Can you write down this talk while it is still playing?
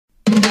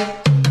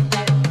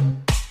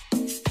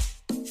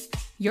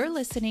You're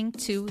listening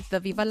to the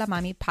Viva la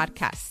Mami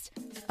podcast,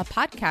 a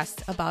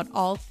podcast about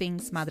all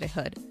things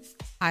motherhood.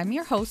 I'm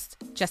your host,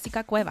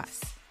 Jessica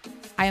Cuevas.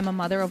 I am a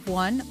mother of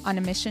one on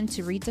a mission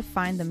to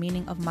redefine the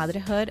meaning of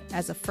motherhood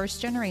as a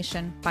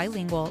first-generation,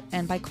 bilingual,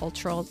 and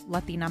bicultural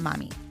Latina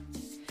mami.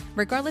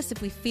 Regardless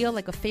if we feel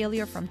like a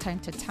failure from time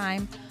to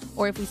time,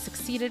 or if we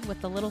succeeded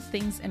with the little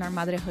things in our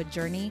motherhood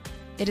journey,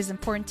 it is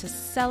important to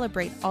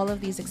celebrate all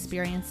of these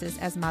experiences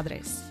as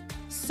madres.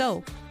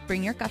 So,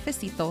 bring your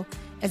cafecito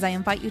as I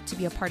invite you to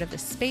be a part of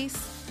this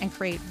space and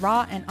create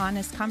raw and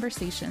honest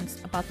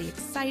conversations about the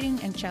exciting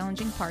and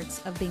challenging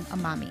parts of being a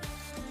mami.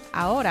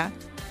 Ahora,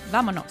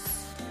 vámonos.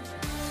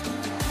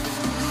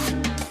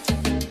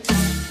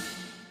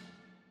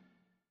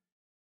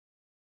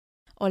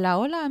 Hola,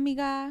 hola,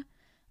 amiga.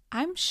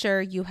 I'm sure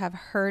you have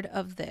heard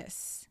of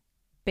this,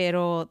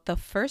 pero the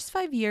first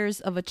 5 years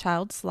of a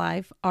child's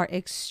life are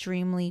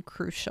extremely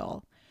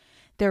crucial.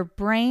 Their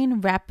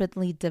brain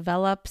rapidly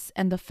develops,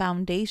 and the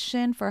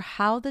foundation for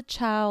how the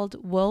child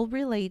will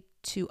relate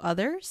to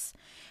others,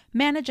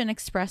 manage and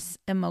express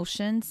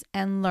emotions,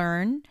 and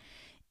learn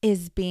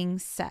is being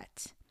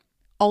set.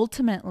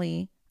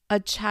 Ultimately, a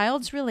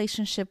child's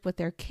relationship with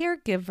their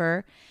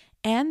caregiver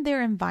and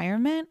their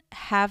environment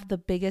have the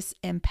biggest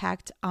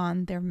impact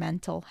on their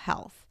mental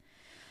health.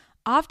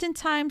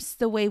 Oftentimes,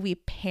 the way we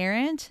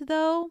parent,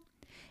 though,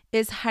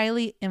 is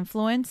highly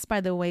influenced by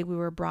the way we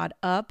were brought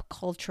up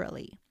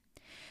culturally.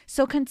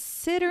 So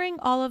considering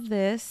all of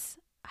this,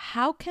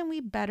 how can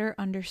we better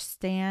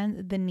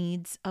understand the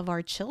needs of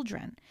our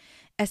children,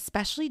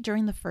 especially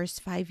during the first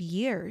 5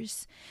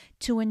 years,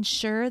 to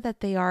ensure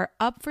that they are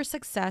up for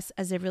success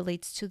as it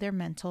relates to their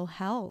mental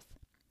health?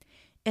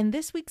 In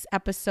this week's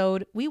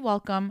episode, we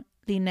welcome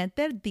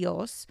Lynette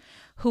Dios,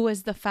 who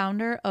is the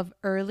founder of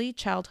Early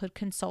Childhood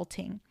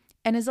Consulting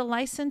and is a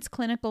licensed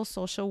clinical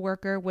social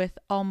worker with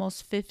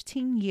almost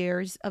 15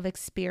 years of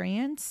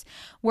experience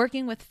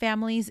working with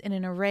families in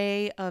an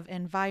array of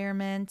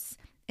environments,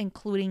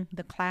 including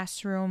the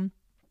classroom,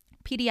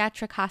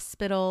 pediatric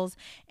hospitals,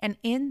 and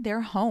in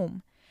their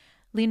home.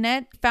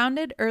 Lynette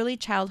founded Early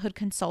Childhood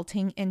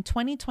Consulting in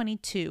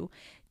 2022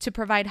 to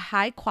provide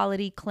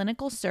high-quality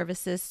clinical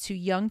services to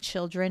young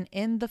children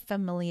in the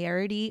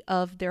familiarity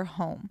of their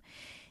home,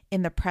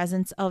 in the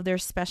presence of their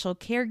special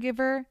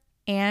caregiver,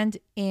 and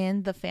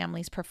in the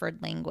family's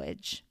preferred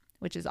language,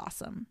 which is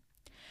awesome.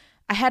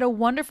 I had a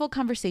wonderful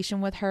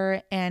conversation with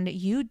her, and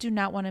you do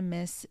not want to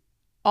miss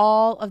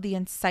all of the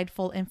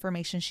insightful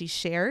information she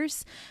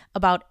shares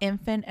about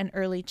infant and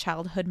early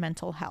childhood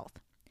mental health.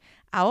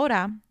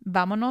 Ahora,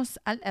 vámonos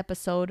al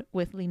episode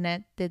with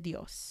Lynette de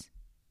Dios.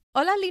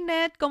 Hola,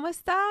 Lynette, ¿cómo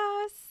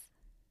estás?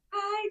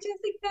 Hi,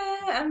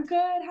 Jessica. I'm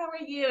good. How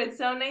are you? It's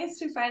so nice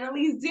to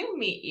finally Zoom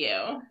meet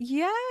you.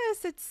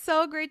 Yes, it's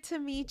so great to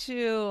meet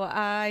you.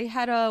 I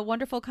had a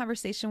wonderful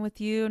conversation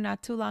with you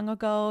not too long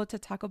ago to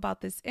talk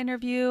about this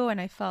interview, and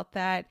I felt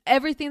that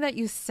everything that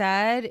you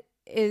said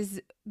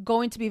is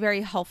going to be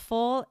very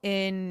helpful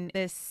in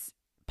this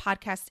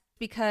podcast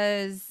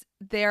because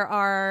there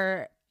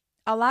are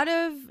a lot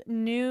of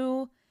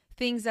new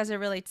things as it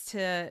relates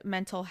to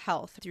mental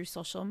health through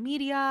social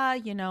media,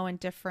 and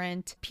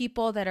different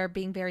people that are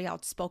being very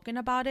outspoken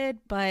about it.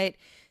 But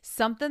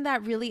something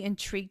that really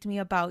intrigued me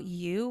about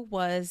you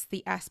was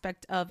the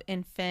aspect of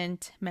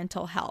infant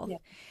mental health.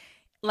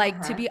 Yeah.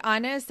 To be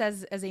honest,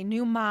 as a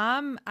new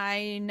mom,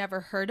 I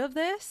never heard of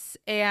this,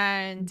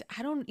 and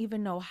I don't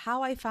even know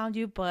how I found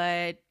you,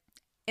 but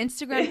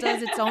Instagram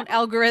does its own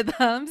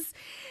algorithms.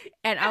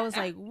 And I was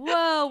like,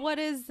 whoa, what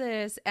is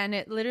this? And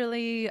it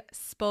literally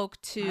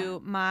spoke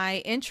to my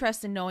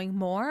interest in knowing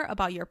more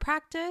about your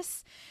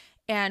practice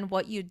and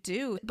what you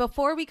do.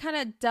 Before we kind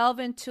of delve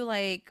into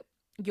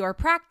your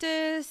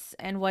practice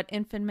and what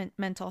infant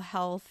mental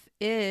health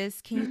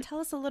is, can you tell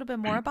us a little bit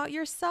more about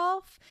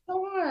yourself?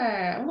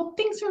 Sure. Well,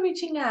 thanks for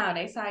reaching out.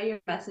 I saw your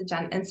message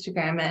on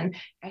Instagram and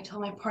I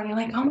told my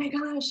partner, oh my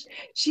gosh,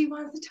 she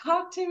wants to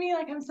talk to me.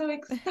 I'm so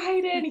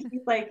excited.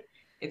 He's like,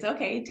 it's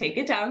okay. Take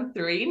it down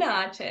 3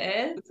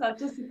 notches. So I'm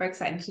just super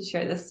excited to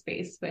share this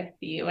space with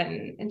you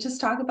and just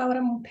talk about what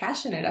I'm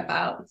passionate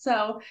about.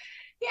 So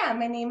yeah,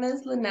 my name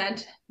is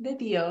Lynette de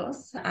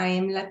Dios. I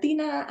am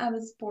Latina. I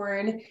was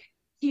born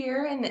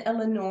here in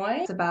Illinois.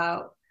 It's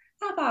about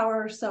half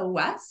hour or so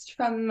west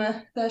from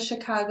the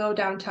Chicago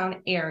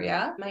downtown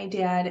area. My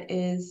dad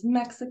is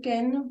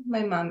Mexican.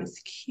 My mom is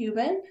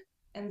Cuban.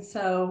 And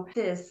so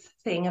this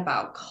thing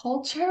about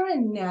culture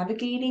and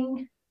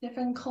navigating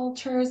different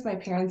cultures, my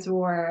parents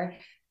were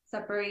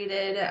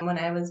separated when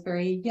I was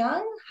very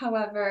young.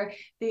 However,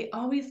 they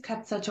always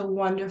kept such a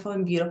wonderful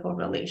and beautiful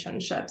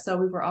relationship. So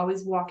we were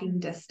always walking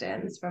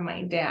distance from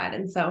my dad.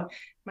 And so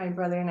my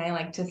brother and I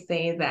like to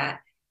say that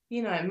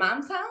at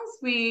mom's house,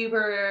 we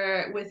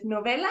were with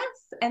novelas,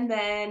 and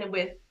then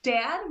with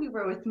dad, we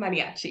were with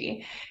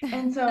mariachi.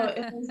 And so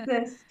it was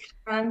this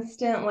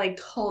constant,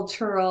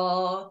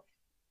 cultural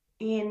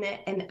in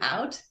and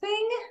out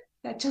thing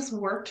that just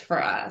worked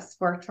for us,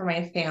 worked for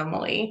my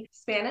family.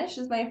 Spanish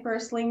is my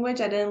first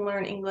language. I didn't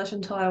learn English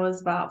until I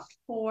was about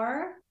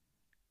 4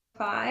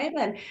 5.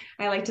 And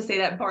I like to say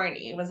that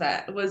Barney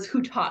was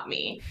who taught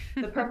me.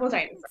 The purple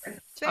dinosaur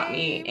taught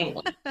me Same.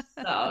 English.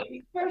 So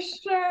for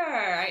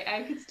sure,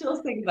 I could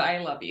still sing the I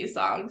love you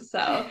song.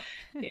 So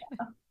yeah.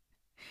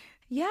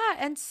 Yeah,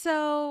 and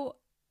so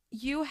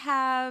you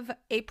have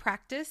a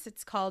practice.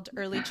 It's called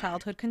Early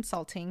Childhood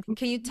Consulting.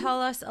 Can you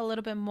tell us a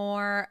little bit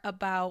more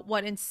about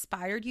what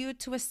inspired you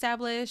to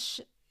establish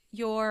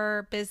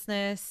your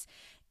business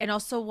and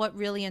also what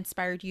really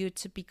inspired you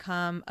to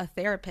become a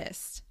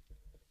therapist?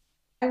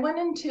 I went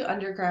into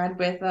undergrad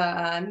with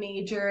a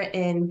major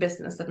in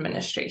business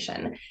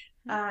administration.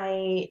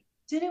 I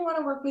didn't want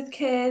to work with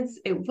kids.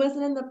 It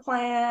wasn't in the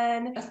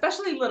plan,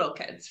 especially little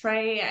kids,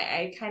 right?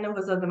 I kind of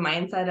was of the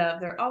mindset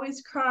of they're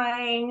always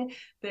crying,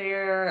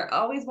 they're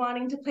always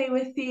wanting to play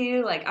with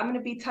you. Like, I'm going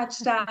to be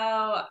touched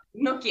out.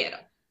 No quiero.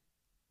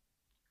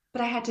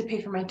 But I had to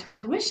pay for my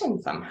tuition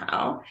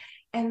somehow.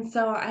 And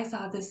so I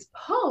saw this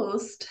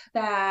post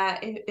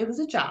that it was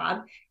a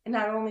job, and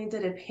not only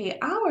did it pay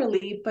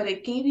hourly, but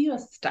it gave you a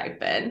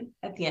stipend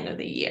at the end of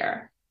the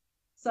year.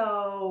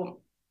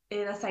 So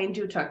it assigned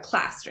you to a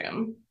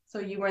classroom. So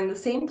you were in the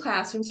same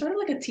classroom, sort of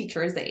like a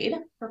teacher's aide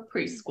for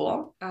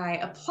preschool. I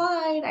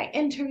applied, I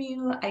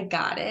interviewed, I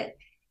got it.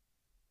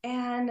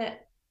 And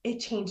it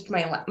changed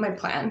my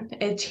plan.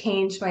 It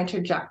changed my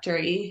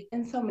trajectory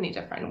in so many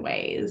different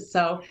ways.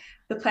 So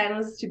the plan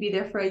was to be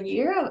there for a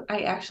year.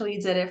 I actually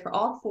did it for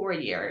all 4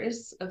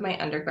 years of my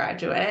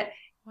undergraduate.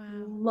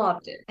 Wow.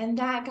 Loved it. And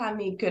that got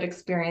me good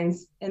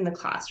experience in the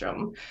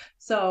classroom.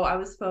 So I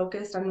was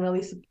focused on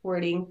really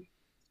supporting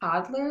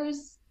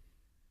toddlers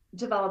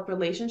develop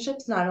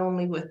relationships not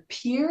only with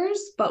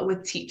peers but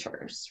with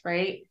teachers,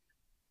 right?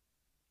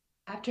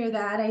 After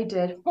that, I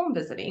did home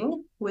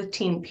visiting with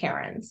teen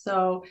parents.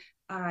 So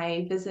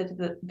I visited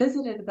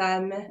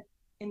them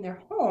in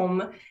their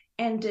home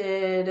and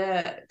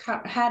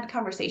had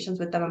conversations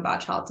with them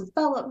about child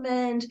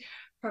development,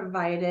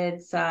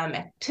 provided some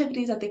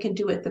activities that they could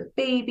do with the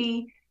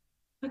baby.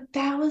 But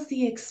that was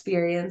the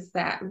experience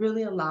that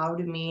really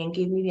allowed me and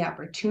gave me the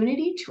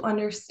opportunity to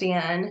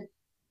understand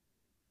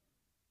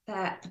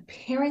that the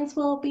parents'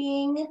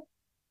 well-being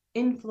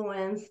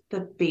influence the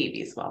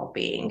baby's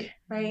well-being,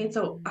 right?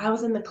 So I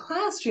was in the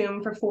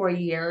classroom for 4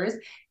 years,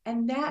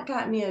 and that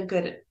got me a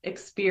good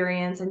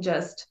experience and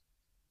just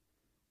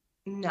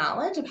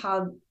knowledge of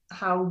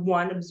how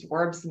one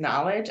absorbs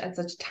knowledge at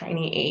such a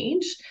tiny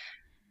age.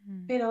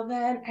 Mm. You know,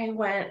 then I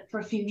went for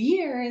a few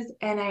years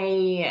and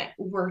I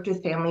worked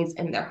with families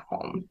in their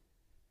home.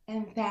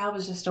 And that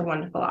was just a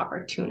wonderful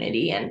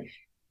opportunity. And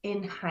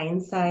in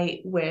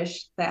hindsight,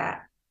 wish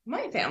that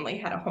my family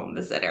had a home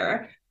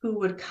visitor who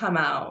would come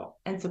out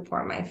and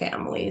support my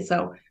family.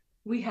 So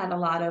we had a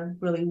lot of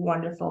really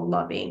wonderful,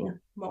 loving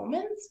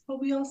moments,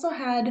 but we also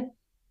had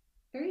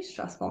very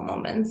stressful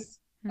moments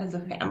as a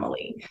Mhm.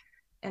 family.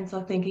 And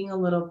so thinking a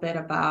little bit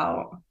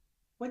about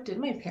what did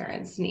my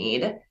parents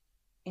need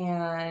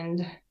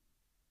and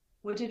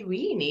what did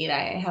we need?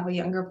 I have a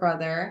younger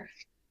brother.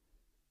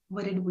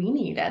 What did we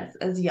need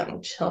as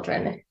young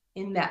children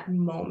in that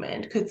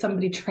moment? Could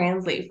somebody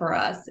translate for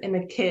us in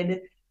a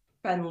kid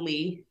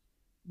friendly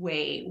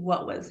way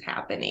what was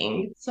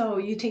happening? So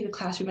you take the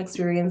classroom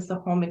experience, the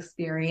home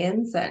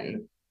experience,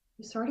 and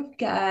you sort of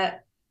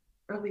get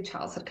early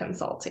childhood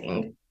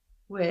consulting,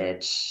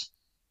 which,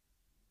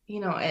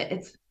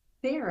 it's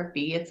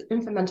therapy, it's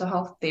infant mental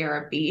health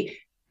therapy,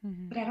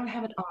 Mhm. but I don't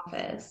have an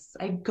office.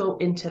 I go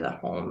into the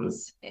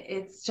homes.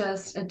 It's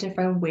just a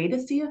different way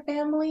to see a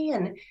family,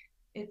 and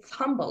it's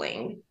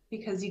humbling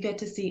because you get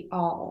to see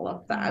all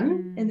of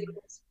them in the Mhm.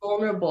 most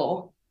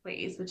vulnerable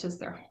place, which is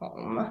their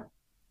home.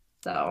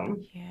 So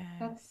that's,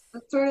 Yes.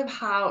 that's sort of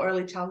how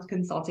early childhood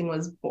consulting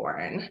was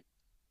born.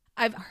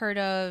 I've heard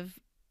of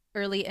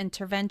early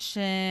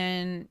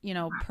intervention,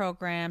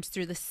 programs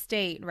through the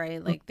state,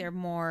 right? Like they're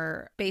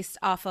more based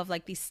off of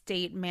like these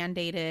state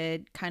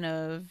mandated kind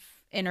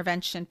of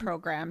intervention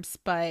programs.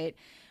 But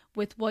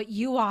with what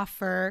you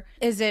offer,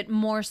 is it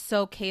more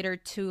so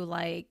catered to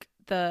like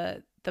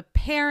the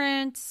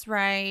parents,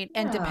 right?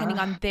 And depending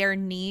Yeah. on their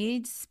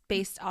needs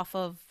based off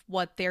of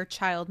what their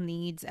child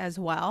needs as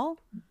well?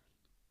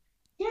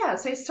 Yeah,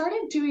 so I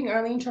started doing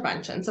early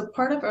intervention. So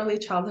part of early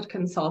childhood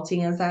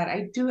consulting is that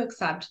I do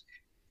accept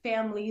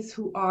families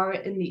who are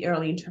in the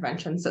early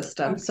intervention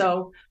system. Okay.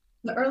 So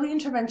the early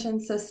intervention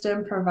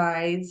system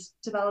provides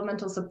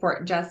developmental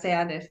support, just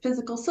added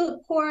physical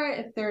support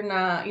if they're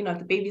not, if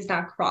the baby's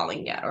not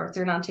crawling yet, or if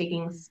they're not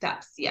taking Mhm.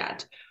 steps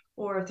yet,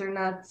 or if they're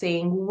not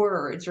saying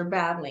words or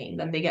babbling,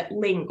 then they get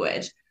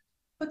language.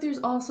 But there's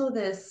also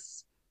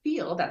this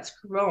field that's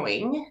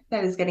growing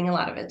that is getting a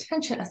lot of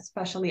attention,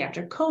 especially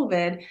after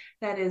COVID,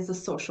 that is the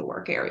social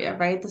work area,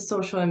 right? The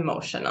social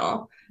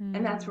emotional.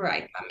 And that's where Mm. I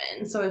come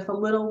in. So if a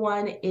little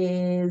one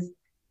is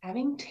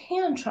having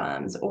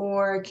tantrums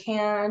or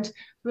can't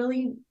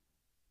really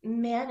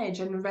manage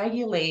and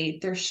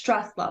regulate their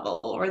stress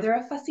level, or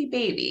they're a fussy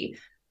baby,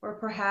 or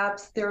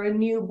perhaps they're a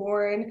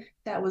newborn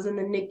that was in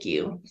the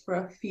NICU for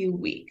a few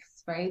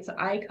weeks, right? So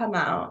I come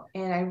out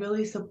and I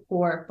really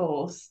support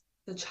both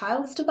the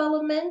child's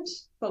development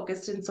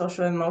focused in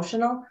social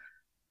emotional,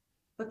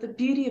 But the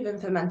beauty of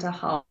infant mental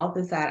health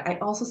is that I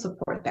also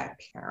support that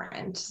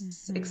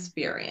parent's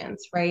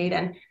experience, right?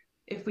 And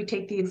if we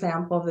take the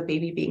example of the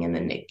baby being in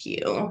the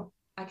NICU,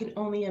 I can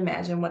only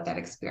imagine what that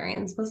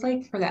experience was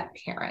like for that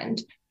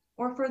parent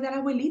or for that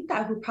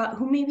abuelita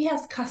who maybe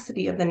has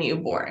custody of the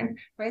newborn,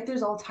 right?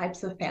 There's all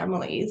types of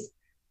families.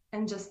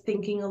 And just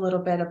thinking a little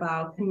bit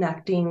about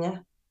connecting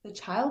the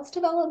child's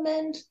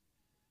development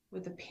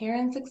with the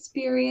parent's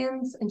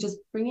experience and just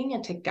bringing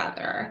it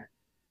together,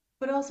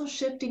 but also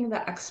shifting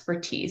the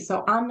expertise.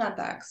 So I'm not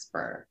the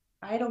expert.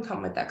 I don't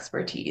come with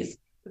expertise.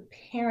 The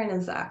parent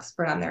is the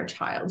expert on their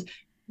child.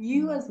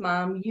 You as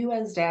mom, you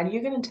as dad,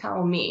 you're going to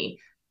tell me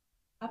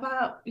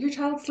about your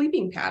child's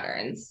sleeping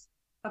patterns,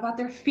 about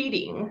their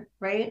feeding,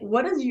 right?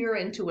 What does your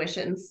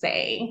intuition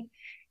say?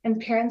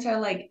 And parents are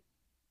like,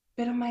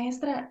 pero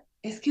maestra,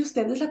 es que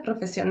usted es la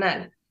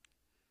profesional.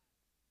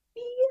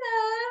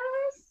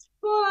 Yes,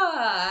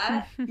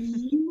 but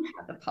you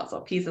have the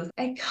puzzle pieces.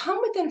 I come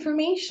with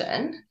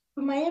information,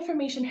 but my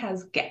information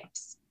has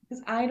gaps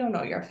because I don't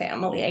know your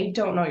family. I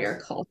don't know your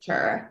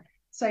culture.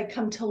 So I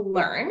come to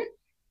learn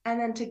and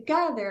then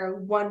together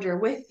wonder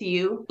with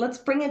you. Let's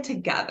bring it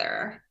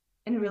together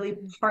and really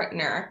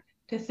partner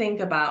to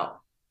think about,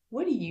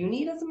 what do you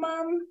need as a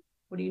mom?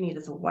 What do you need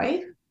as a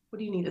wife? What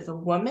do you need as a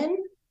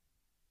woman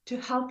to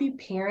help you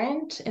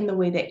parent in the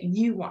way that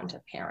you want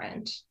to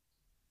parent?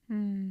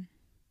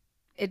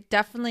 It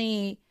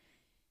definitely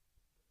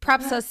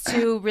preps us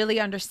to really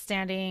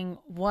understanding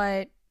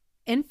what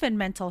infant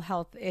mental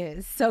health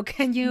is. So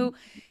can you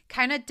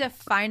kind of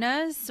define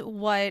us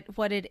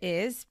what it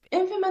is?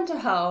 Infant mental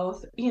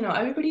health,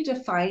 everybody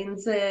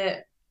defines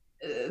it.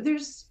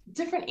 There's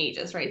different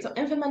ages, right? So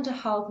infant mental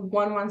health,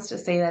 one wants to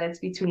say that it's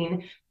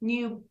between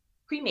new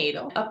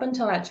prenatal up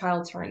until that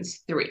child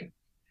turns 3.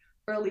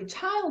 Early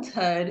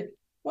childhood,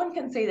 one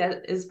can say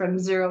that is from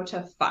 0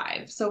 to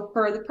 5. So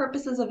for the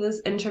purposes of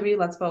this interview,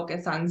 let's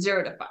focus on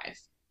 0 to 5.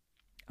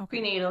 Okay.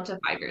 Prenatal to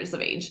 5 years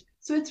of age.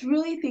 So it's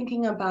really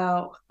thinking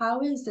about, how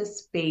is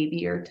this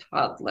baby or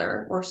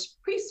toddler or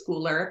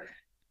preschooler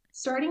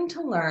starting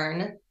to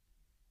learn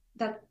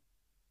that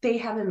they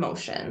have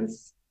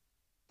emotions,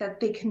 that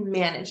they can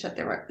manage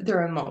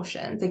their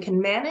emotions. They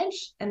can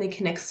manage and they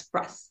can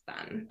express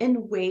them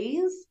in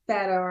ways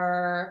that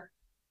are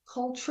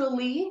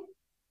culturally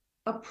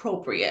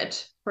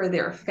appropriate for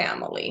their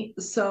family.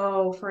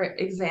 So, for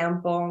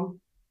example,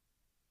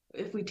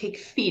 if we take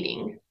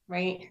feeding,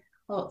 right?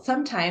 Well,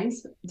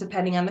 sometimes,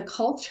 depending on the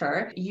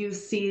culture, you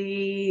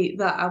see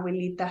the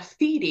abuelita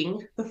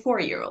feeding the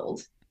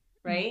 4-year-old,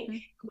 right?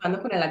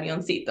 Jugando con el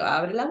avioncito,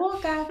 abre la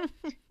boca.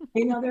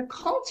 In other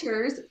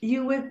cultures,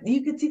 you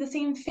could see the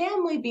same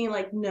family being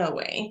like, no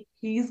way,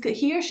 he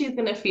or she's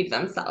going to feed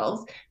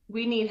themselves.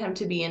 We need him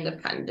to be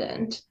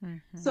independent.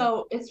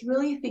 So it's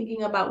really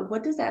thinking about,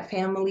 what does that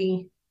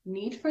family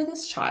need for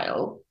this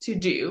child to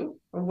do,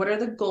 or what are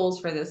the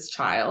goals for this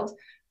child,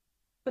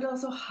 but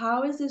also,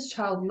 how is this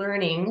child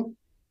learning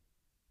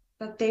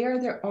that they are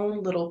their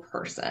own little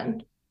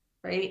person,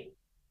 right?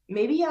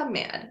 Maybe I'm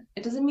mad.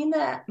 It doesn't mean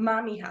that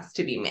mommy has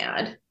to be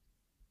mad.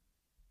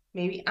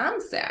 Maybe I'm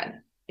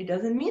sad. It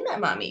doesn't mean that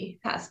mommy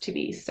has to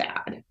be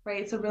sad,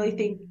 right? So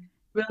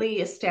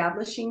really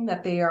establishing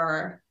that they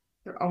are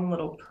their own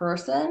little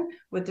person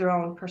with their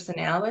own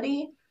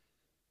personality,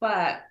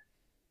 but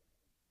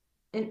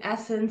in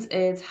essence,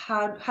 it's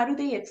how do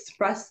they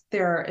express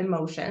their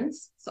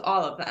emotions? So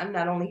all of them,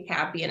 not only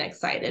happy and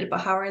excited,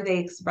 but how are they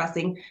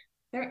expressing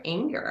their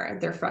anger,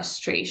 their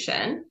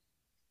frustration,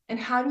 and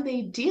how do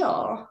they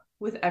deal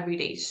with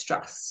everyday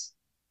stress?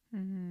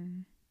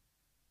 And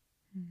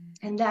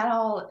that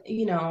all,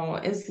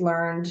 is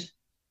learned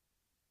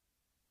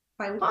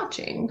by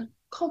watching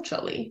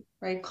culturally,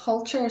 right?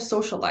 Culture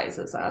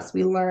socializes us.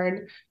 We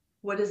learn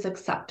what is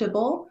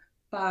acceptable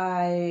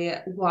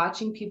by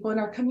watching people in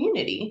our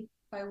community,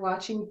 by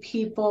watching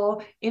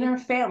people in our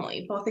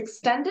family, both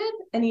extended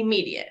and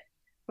immediate.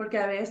 Porque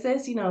a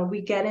veces,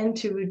 we get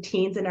into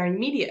routines in our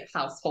immediate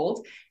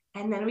household,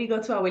 and then we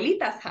go to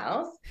abuelita's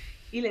house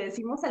y le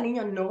decimos al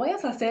niño, no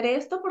vayas a hacer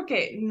esto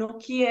porque no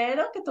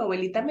quiero que tu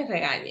abuelita me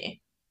regañe.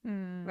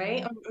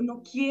 Right?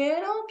 No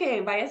quiero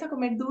que vayas a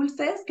comer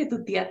dulces que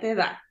tu tía te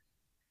da.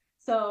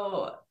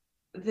 So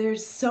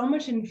there's so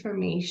much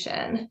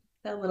information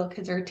that little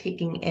kids are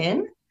taking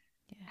in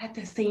at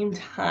the same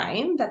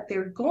time that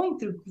they're going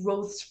through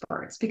growth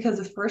spurts, because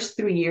the first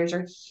 3 years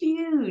are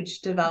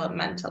huge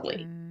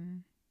developmentally.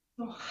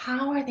 So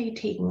how are they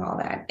taking all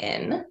that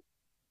in?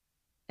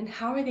 And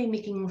how are they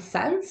making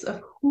sense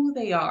of who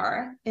they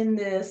are in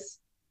this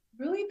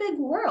really big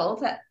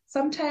world that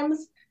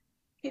sometimes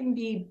can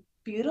be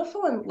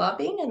beautiful and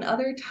loving, and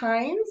other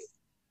times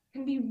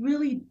can be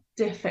really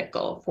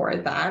difficult for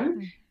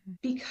them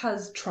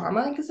because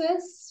trauma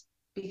exists,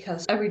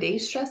 because everyday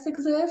stress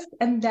exists,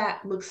 and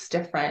that looks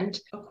different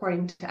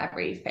according to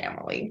every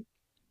family.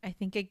 I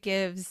think it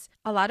gives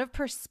a lot of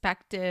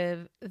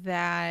perspective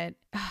that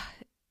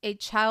a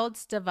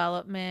child's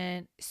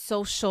development,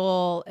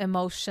 social,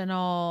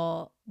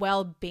 emotional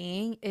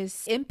well-being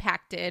is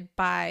impacted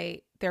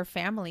by their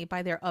family,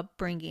 by their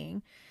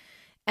upbringing.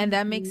 And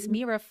that makes Mhm.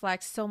 me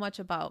reflect so much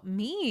about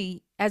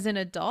me as an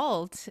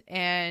adult.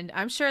 And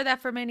I'm sure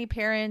that for many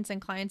parents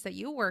and clients that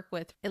you work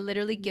with, it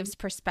literally Mhm. gives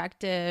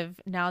perspective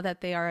now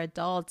that they are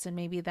adults. And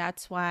maybe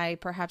that's why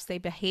perhaps they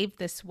behave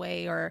this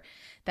way, or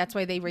that's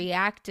why they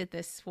reacted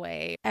this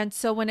way. And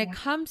so when it Yeah.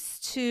 comes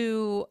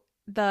to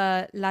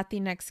the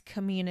Latinx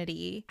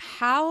community,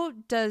 how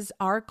does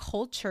our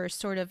culture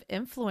sort of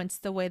influence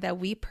the way that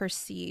we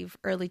perceive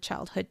early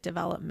childhood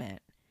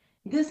development?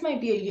 This might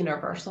be a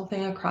universal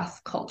thing across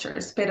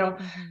cultures, but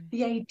Mm-hmm.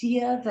 the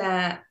idea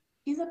that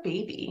he's a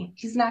baby,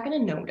 he's not going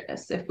to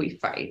notice if we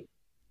fight,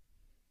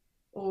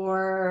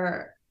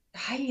 or,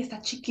 ay,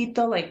 está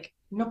chiquito, like,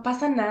 no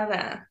pasa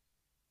nada.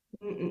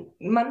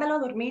 Mándalo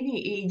a dormir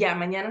y ya,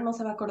 mañana no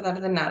se va a acordar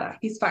de nada.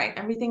 He's fine.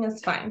 Everything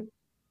is fine,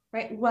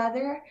 right?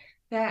 Whether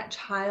that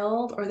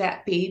child or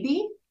that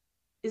baby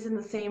is in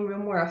the same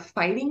room where a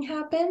fighting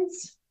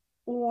happens,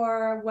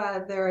 or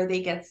whether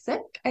they get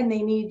sick and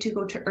they need to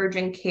go to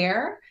urgent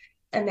care,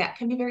 and that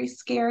can be very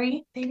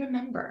scary, they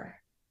remember.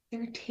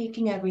 They're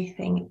taking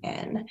everything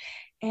in.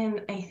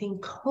 And I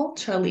think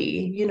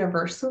culturally,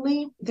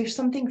 universally, there's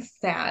something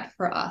sad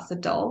for us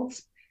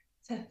adults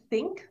to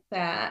think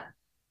that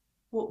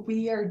what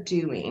we are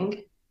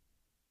doing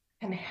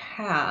can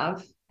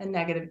have a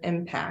negative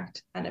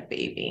impact on a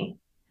baby.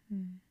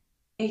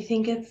 I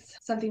think it's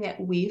something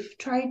that we've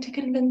tried to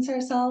convince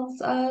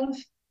ourselves of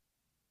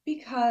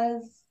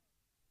because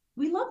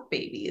we love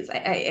babies.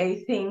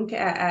 I think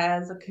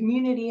as a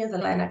community, as a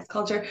Latinx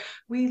culture,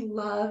 we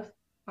love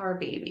our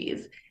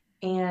babies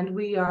and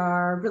we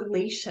are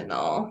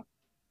relational,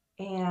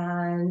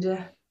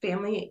 and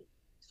family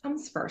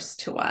comes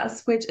first to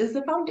us, which is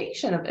the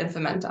foundation of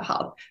infant mental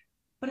health.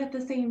 But at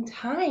the same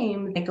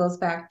time, it goes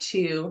back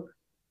to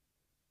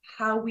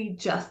how we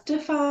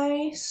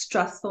justify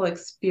stressful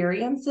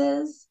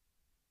experiences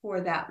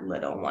for that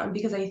little one,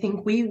 because I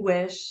think we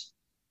wish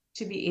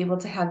to be able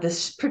to have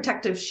this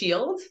protective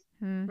shield,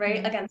 right,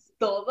 Mm-hmm. against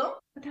todo.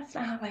 But that's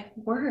not how life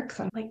works.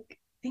 I'm like,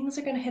 things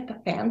are going to hit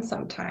the fan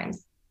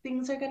sometimes.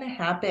 Things are going to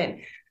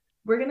happen.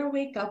 We're going to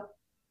wake up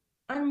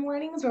on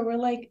mornings where we're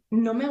like,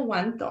 no me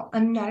aguanto.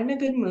 I'm not in a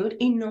good mood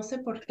y no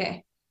sé por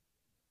qué.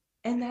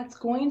 And that's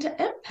going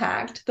to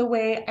impact the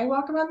way I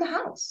walk around the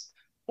house,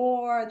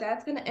 or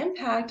that's going to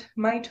impact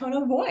my tone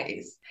of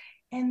voice.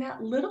 And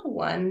that little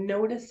one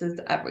notices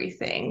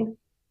everything.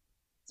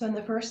 So, in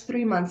the first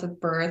 3 months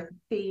of birth,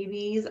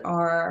 babies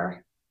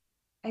are,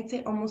 I'd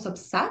say, almost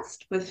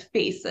obsessed with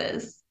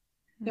faces.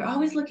 They're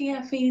always Mm-hmm. looking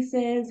at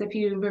faces. If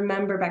you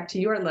remember back to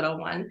your little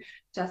one,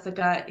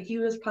 Jessica, he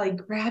was probably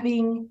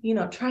grabbing,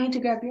 trying to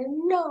grab your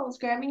nose,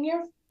 grabbing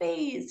your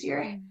face,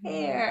 your Mm-hmm.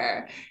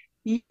 hair.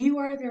 You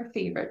are their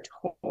favorite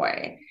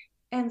toy.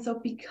 And so,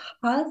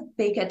 because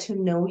they get to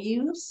know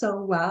you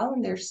so well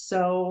and they're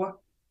so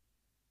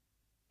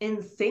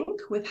in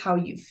sync with how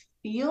you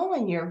feel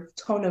and your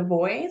tone of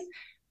voice,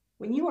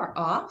 when you are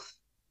off,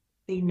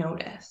 they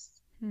notice.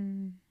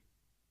 Mm-hmm.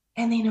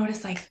 And they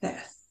notice like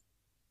this.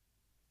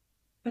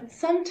 But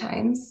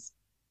sometimes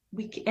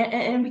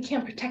and we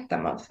can't protect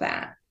them of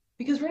that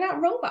because we're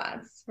not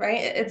robots, right?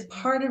 It's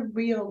part of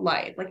real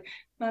life. Like,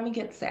 mommy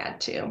gets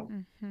sad too.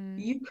 Mm-hmm.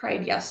 You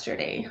cried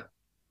yesterday.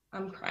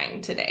 I'm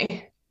crying today.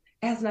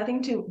 It has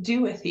nothing to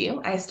do with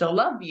you. I still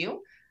love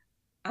you.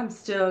 I'm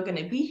still going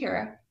to be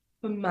here,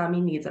 but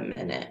mommy needs a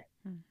minute.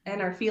 And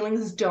Mm-hmm. our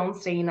feelings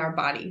don't stay in our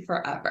body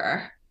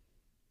forever.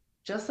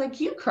 Just like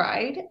you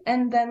cried,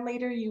 and then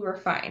later you were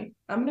fine.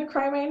 I'm going to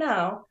cry right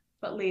now,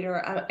 but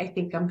later I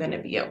think I'm going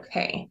to be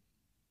okay.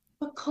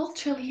 But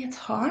culturally, it's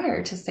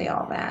hard to say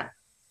all Yes. that.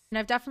 And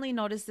I've definitely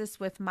noticed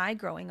this with my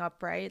growing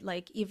up, right?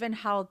 Like even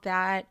how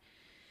that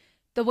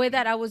the way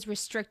that I was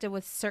restricted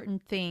with certain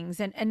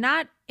things and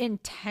not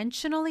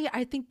intentionally,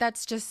 I think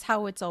that's just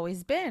how it's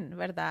always been,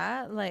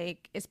 ¿verdad?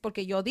 Like es porque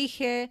yo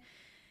dije,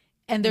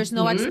 and there's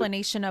no Mm-hmm.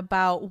 explanation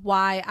about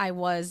why I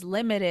was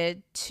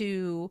limited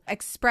to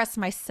express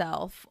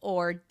myself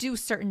or do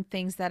certain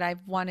things that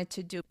I've wanted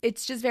to do.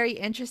 It's just very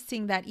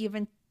interesting that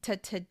even to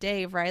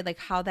today, right? Like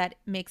how that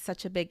makes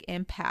such a big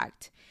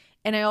impact.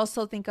 And I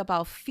also think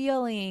about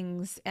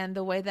feelings and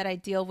the way that I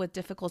deal with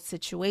difficult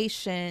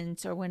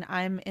situations or when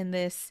I'm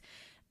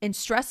in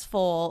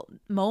stressful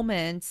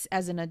moments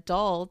as an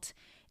adult,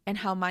 and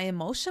how my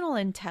emotional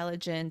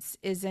intelligence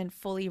isn't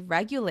fully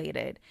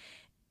regulated.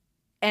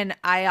 And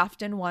I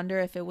often wonder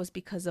if it was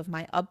because of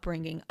my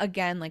upbringing.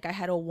 Again, like I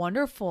had a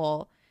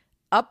wonderful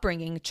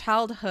upbringing,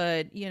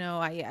 childhood,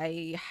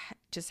 I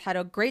just had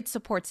a great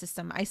support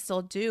system. I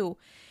still do.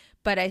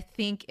 But I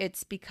think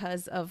it's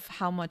because of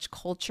how much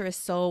culture is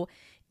so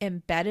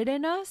embedded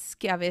in us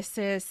que a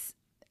veces,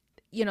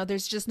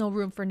 there's just no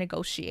room for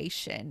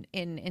negotiation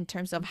in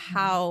terms of Mm-hmm.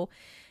 how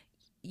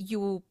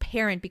you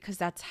parent because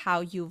that's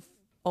how you've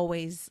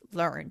always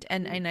learned.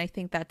 And I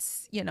think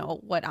that's,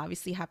 what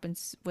obviously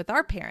happens with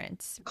our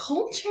parents.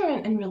 Culture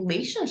and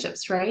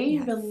relationships, right?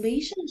 Yes.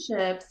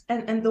 Relationships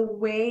and the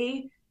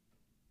way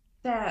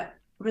that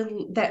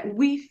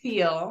we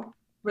feel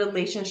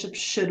relationships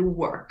should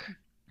work,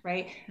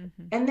 right?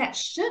 Mm-hmm. And that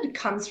should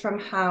comes from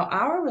how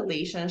our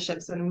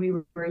relationships when we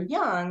were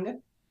young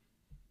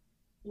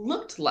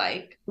looked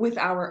like with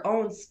our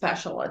own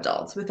special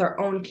adults, with our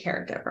own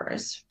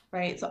caregivers,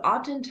 right? So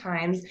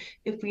oftentimes,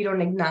 if we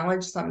don't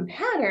acknowledge some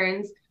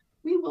patterns,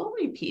 we will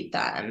repeat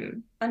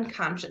them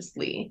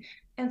unconsciously.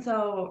 And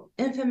so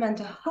infant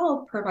mental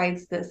health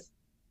provides this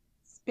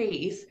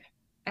space.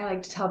 I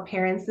like to tell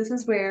parents this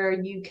is where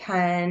you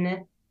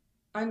can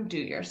undo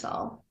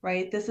yourself,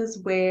 right? This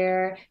is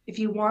where if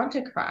you want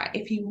to cry,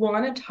 if you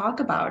want to talk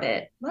about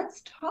it,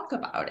 let's talk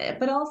about it.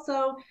 But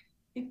also,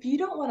 if you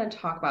don't want to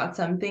talk about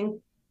something,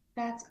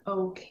 that's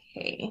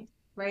okay,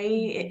 right?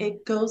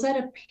 It goes at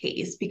a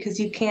pace because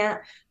you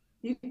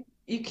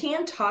you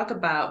can't talk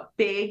about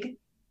big,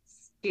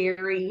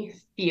 scary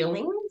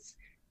feelings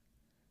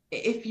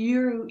if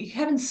you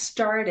haven't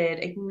started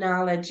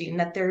acknowledging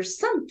that there's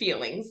some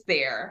feelings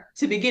there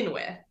to begin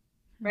with,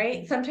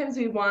 right? Mhm. Sometimes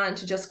we want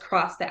to just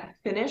cross that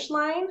finish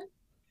line,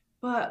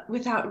 but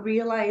without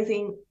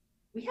realizing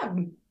we have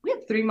we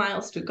have 3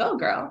 miles to go,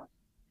 girl.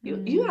 You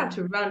have Mm.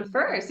 to run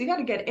first. You got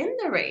to get in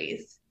the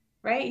race,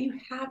 right? You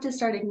have to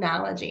start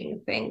acknowledging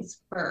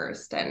things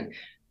first. And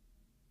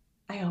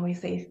I always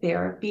say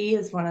therapy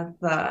is one of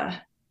the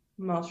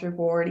most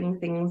rewarding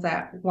things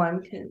that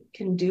one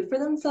can do for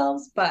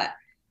themselves, but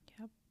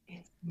Yep.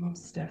 it's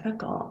most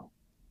difficult.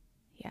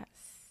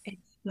 Yes. It's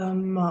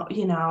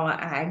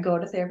I go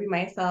to therapy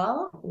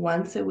myself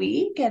once a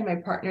week, and my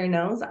partner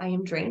knows I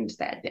am drained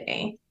that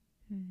day.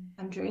 Mm.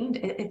 I'm drained.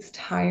 It's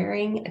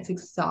tiring. It's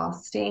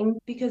exhausting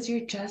because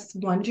you're just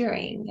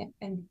wondering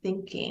and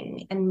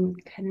thinking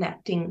and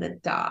connecting the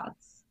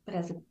dots. But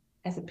as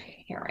a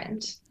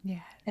parent,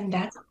 Yes. and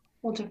that's a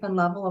whole different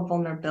level of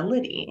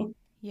vulnerability.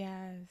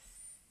 Yes.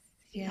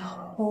 It's a Yes.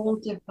 whole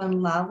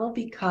different level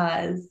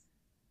because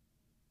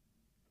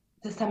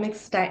to some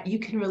extent you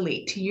can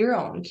relate to your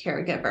own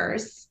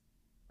caregivers,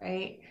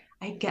 right?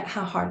 I get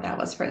how hard that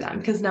was for them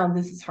because now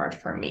this is hard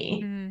for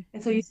me. Mm.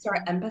 And so you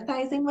start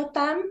empathizing with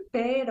them,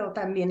 pero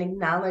también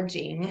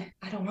acknowledging,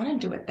 I don't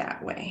want to do it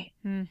that way.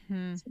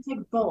 Mm-hmm. So it's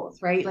like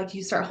both, right? Like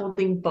you start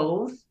holding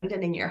both and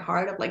in your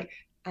heart of like,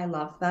 I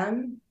love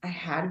them. I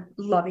had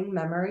loving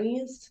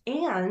memories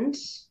and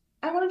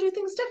I want to do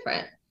things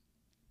different.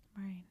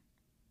 Right.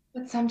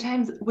 But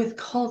sometimes with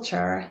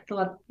culture,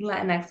 the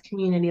Latinx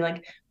community,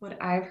 like what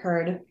I've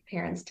heard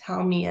parents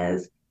tell me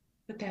is,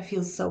 but that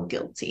feels so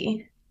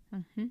guilty.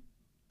 Mm-hmm.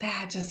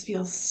 That just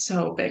feels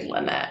so big,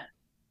 Lynette.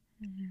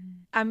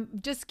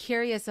 I'm just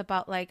curious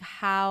about like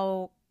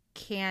how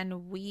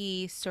can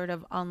we sort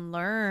of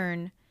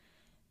unlearn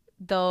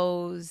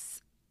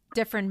those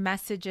different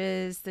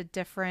messages, the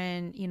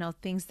different,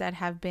 things that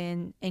have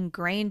been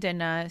ingrained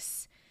in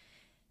us.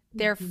 Mhm.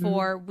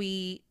 Therefore,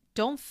 we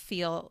don't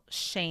feel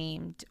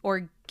shamed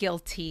or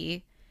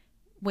guilty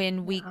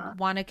when we Yeah.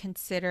 want to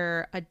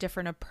consider a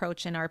different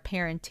approach in our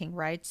parenting,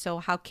 right? So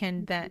how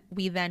can that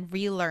we then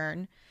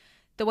relearn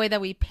the way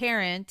that we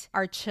parent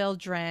our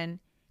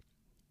children,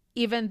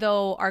 even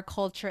though our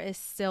culture is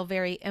still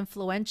very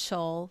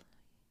influential,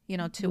 to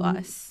Mhm.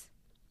 us?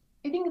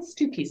 I think it's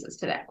two pieces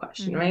to that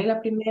question, Mm-hmm. right? La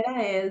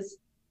primera is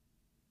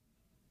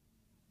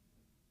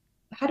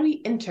how do we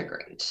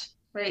integrate,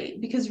 right?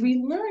 Because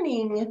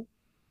relearning,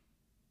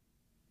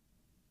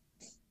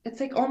 it's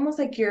like almost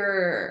like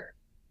you're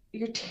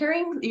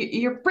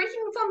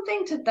breaking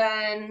something to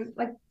then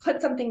like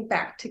put something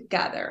back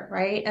together,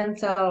 right? And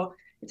so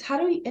it's how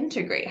do we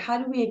integrate? How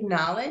do we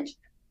acknowledge,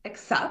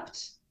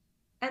 accept,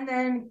 and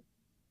then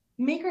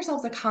make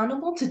ourselves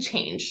accountable to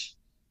change?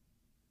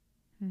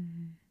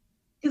 Mm-hmm.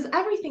 Because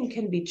everything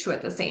can be true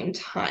at the same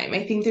time.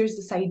 I think there's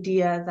this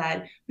idea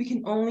that we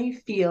can only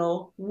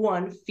feel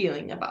one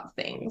feeling about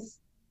things.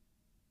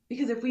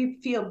 Because if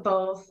we feel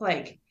both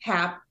like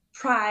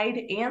pride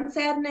and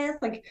sadness,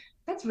 like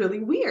that's really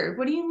weird.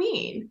 What do you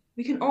mean?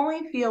 We can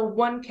only feel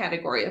one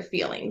category of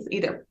feelings,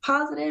 either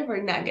positive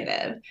or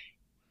negative.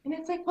 And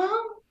it's like,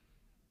 well,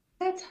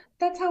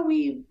 that's how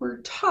we were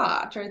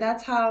taught, or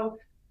that's how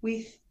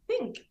we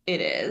think it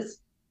is.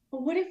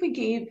 But what if we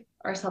gave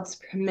ourselves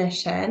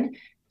permission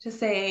to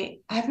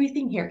say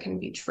everything here can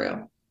be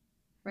true,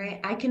 right?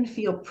 I can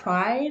feel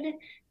pride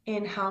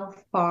in how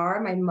far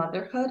my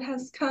motherhood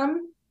has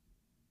come,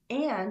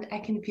 and I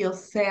can feel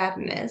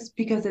sadness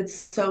because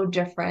it's so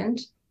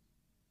different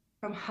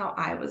from how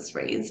I was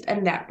raised.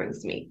 And that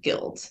brings me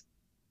guilt.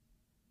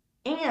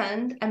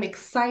 And I'm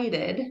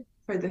excited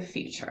for the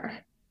future.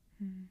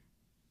 Mm-hmm.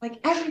 Like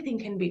everything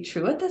can be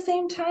true at the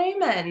same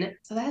time. And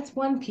so that's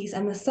one piece.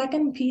 And the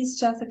second piece,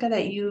 Jessica,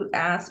 that you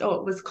asked, oh,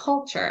 it was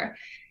culture.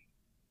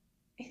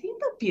 I think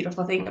the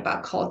beautiful thing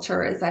about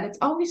culture is that it's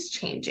always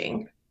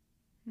changing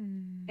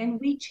and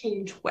we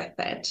change with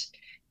it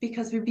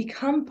because we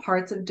become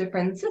parts of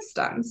different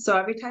systems. So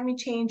every time you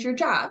change your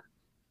job,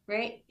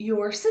 right?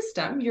 Your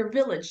system, your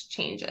village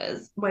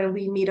changes. When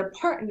we meet a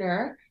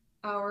partner,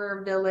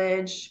 our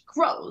village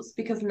grows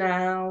because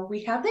now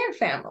we have their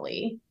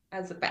family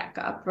as a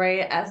backup,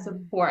 right? As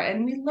Mm-hmm. support,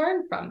 and we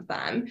learn from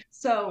them.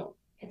 So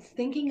it's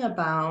thinking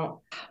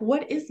about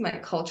what is my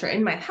culture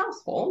in my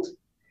household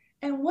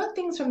and what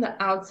things from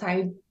the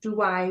outside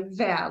do I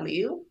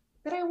value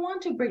that I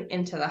want to bring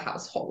into the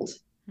household.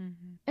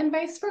 Mm-hmm. And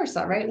vice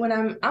versa, right? When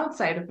I'm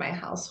outside of my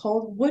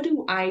household, what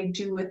do I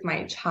do with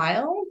my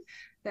child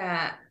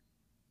that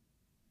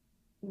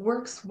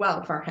works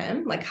well for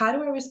him? Like, how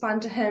do I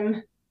respond to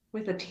him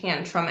with a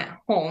tantrum at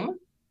home?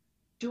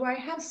 Do I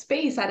have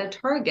space at a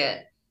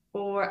Target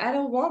or at a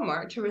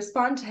Walmart to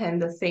respond to him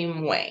the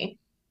same way?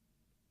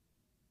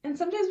 And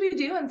sometimes we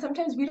do, and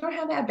sometimes we don't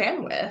have that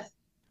bandwidth.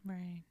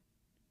 Right.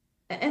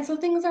 And so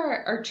things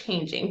are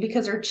changing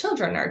because our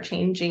children are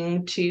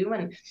changing too.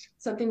 And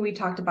something we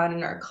talked about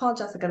in our call,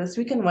 Jessica, this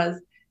weekend was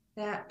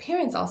that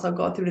parents also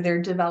go through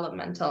their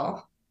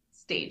developmental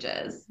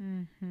stages.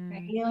 Right?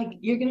 Mm-hmm. Like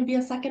you're going to be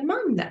a second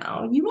mom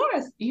now. You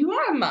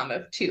are a mom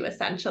of two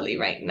essentially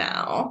right Right.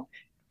 now.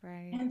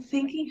 Right. And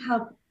thinking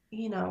how,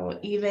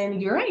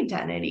 even your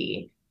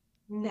identity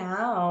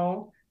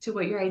now to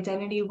what your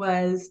identity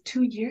was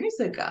 2 years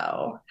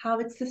ago, how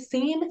it's the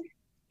same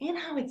and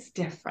how it's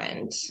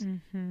different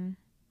Mm-hmm.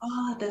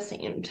 all at the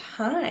same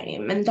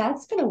time. And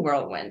that's been a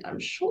whirlwind, I'm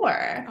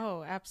sure.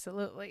 Oh,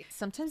 absolutely.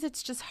 Sometimes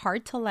it's just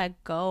hard to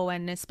let go.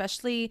 And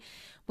especially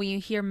when you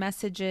hear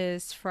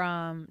messages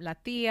from la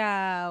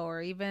tia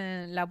or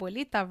even la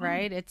abuelita, Oh,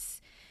 right?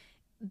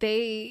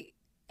 They,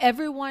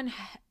 everyone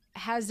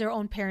has their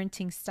own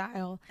parenting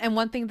style. And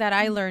one thing that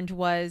I learned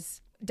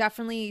was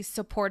definitely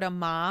support a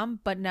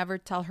mom, but never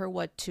tell her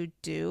what to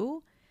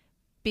do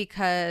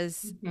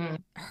because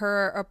mhm.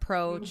 her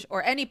approach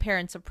or any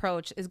parent's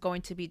approach is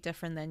going to be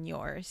different than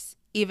yours,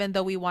 even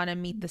though we want to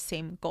meet the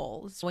same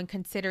goals. When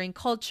considering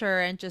culture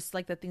and just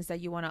like the things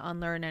that you want to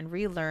unlearn and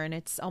relearn,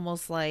 it's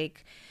almost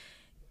like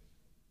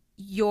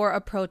your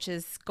approach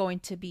is going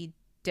to be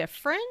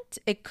different.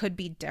 It could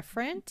be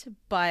different,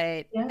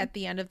 but Yeah. at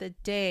the end of the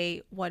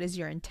day, what is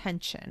your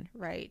intention,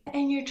 right?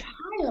 And your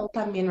child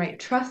también, right?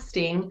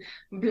 Trusting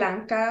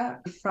Blanca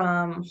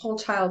from Whole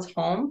Child's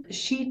Home.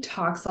 She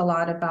talks a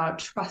lot about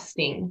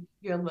trusting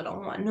your little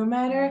one, no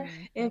matter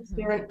if Mm-hmm.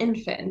 they're an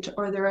infant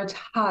or they're a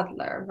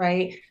toddler,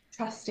 right?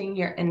 Trusting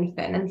your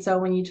infant. And so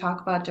when you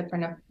talk about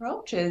different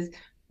approaches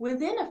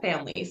within a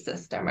family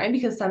system, right?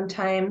 Because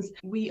sometimes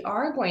we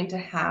are going to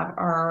have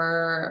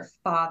our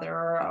father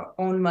or our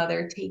own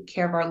mother take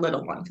care of our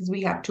little one because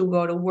we have to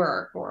go to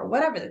work or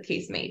whatever the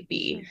case may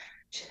be.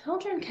 Sure.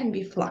 Children can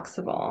be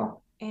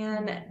flexible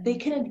and they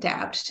Mm-hmm. can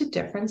adapt to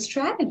different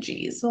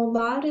strategies. So a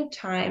lot of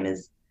time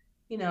is,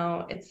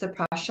 it's the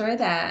pressure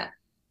that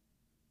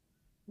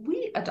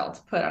we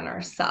adults put on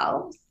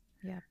ourselves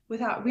Yeah.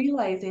 without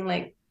realizing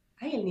like,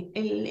 hey,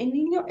 el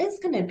niño is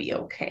going to be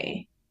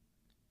okay,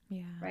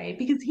 Yeah. right?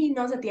 Because he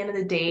knows at the end of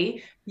the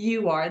day,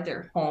 you are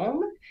their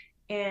home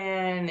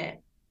and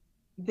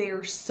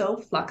they're so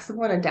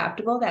flexible and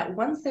adaptable that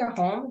once they're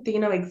home, they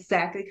know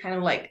exactly kind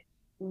of like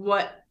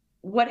what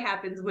what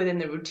happens within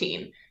the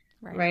routine,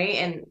 Right. right?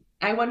 And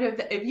I wonder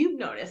if you've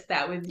noticed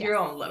that with Yes. your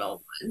own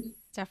little one.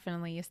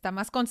 Definitely. Está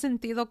más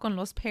consentido con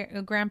los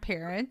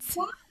grandparents.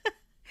 Yeah,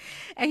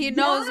 And he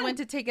knows yeah, when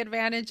to take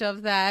advantage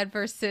of that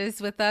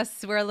versus with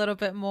us, we're a little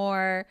bit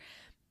more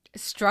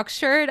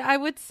structured, I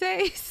would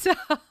say. So,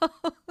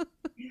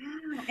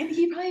 yeah. And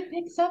he probably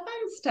picks up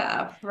on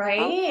stuff, oh,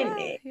 right?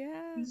 yeah,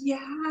 yeah.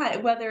 Yeah,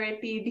 whether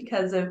it be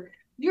because of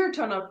your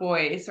tone of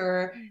voice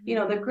or, the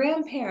Mm-hmm.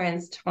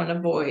 grandparents' tone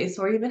of voice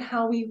or even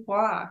how we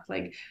walk.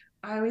 Like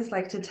I always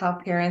like to tell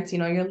parents,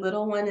 your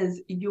little one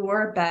is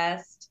your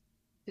best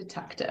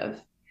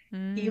detective.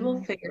 He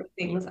will Mm, figure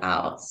things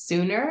out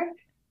sooner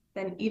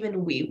than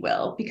even we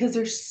will because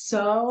they're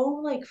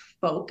so like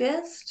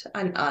focused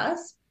on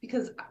us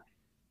because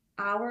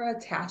our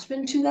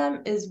attachment to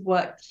them is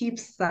what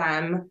keeps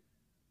them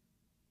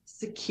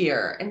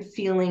secure and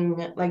feeling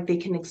like they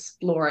can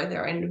explore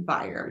their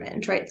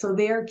environment, right? So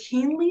they are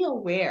keenly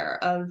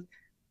aware of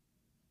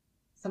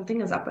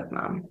something is up with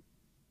mom.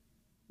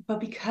 But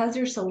because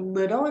they're so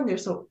little and they're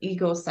so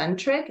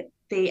egocentric,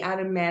 they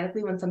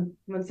automatically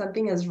when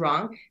something is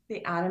wrong,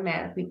 they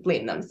automatically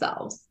blame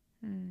themselves.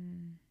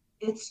 mm,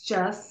 It's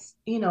just,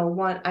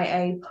 what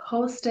I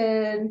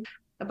posted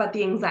about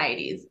the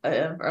anxieties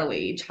of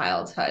early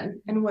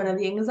childhood. And one of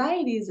the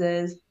anxieties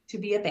is to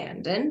be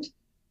abandoned,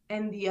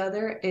 and the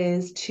other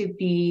is to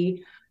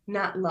be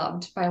not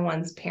loved by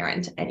one's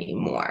parent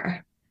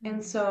anymore.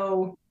 And mm,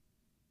 so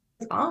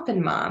it's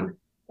often mom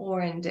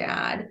or in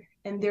dad,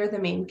 and they're the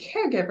main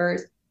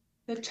caregivers.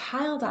 The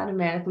child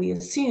automatically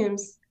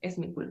assumes es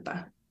mi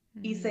culpa.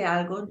 Hice mm,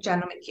 algo, ya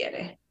no me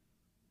quiere.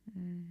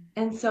 mm,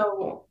 And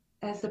so,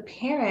 as a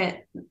parent,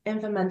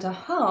 infant mental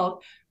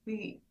health,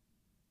 we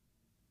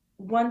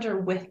wonder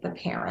with the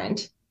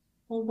parent,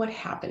 well, what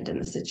happened in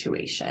the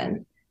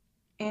situation?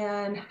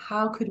 And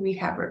how could we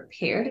have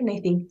repaired? And I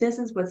think this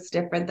is what's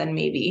different than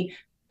maybe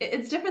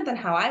it's different than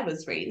how I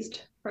was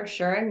raised for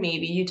sure. And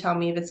maybe you tell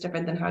me if it's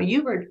different than how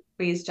you were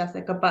raised,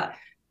 Jessica, but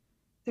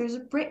there's a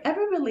break,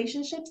 every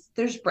relationships,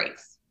 there's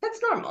breaks.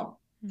 That's normal.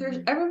 There's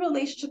mm. every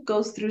relationship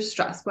goes through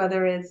stress,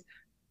 whether it's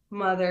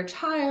mother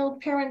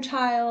child, parent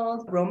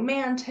child,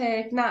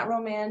 romantic, not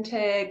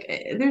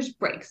romantic. There's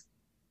breaks.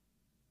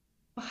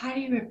 But how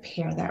do you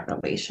repair that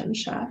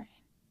relationship? Right,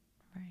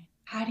 right.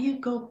 How do you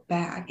go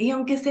back? Y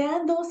aunque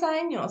sean 2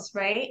 años,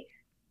 right?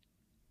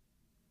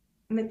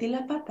 metí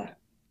la pata.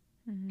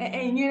 And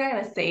Mm, you're not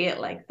going to say it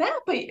like that,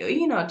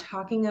 but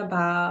talking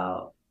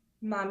about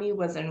mommy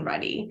wasn't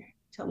ready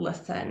to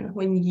listen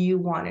when you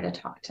wanted to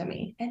talk to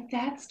me. And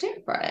that's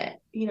different.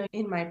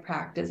 In my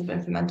practice of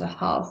infant mental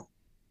health,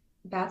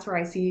 that's where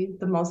I see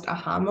the most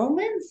aha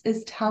moments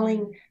is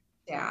telling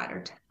dad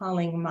or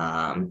telling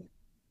mom,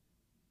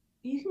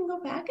 you can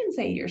go back and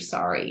say you're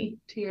sorry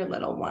to your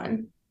little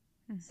one.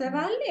 Se mhm,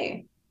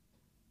 vale.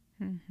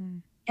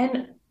 mhm,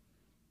 And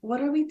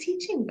what are we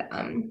teaching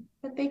them?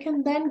 That they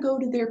can then go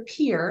to their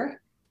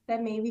peer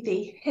that maybe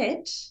they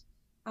hit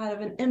out of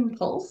an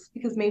impulse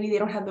because maybe they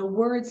don't have the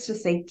words to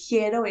say,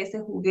 quiero ese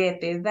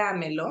juguete,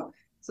 dámelo.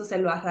 So se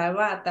lo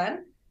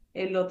arrebatan,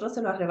 el otro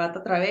se lo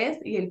arrebata otra vez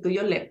y el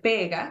tuyo le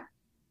pega.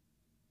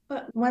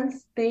 But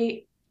once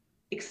they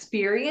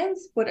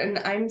experience what an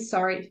I'm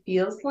sorry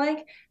feels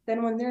like,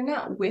 then when they're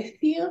not with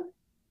you,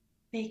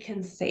 they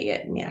can say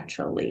it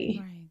naturally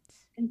right.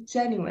 and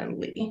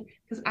genuinely.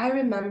 Because I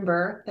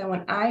remember that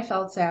when I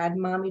felt sad,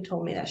 mommy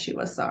told me that she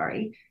was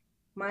sorry.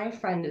 My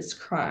friend is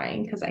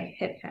crying because I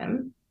hit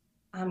him.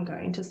 I'm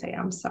going to say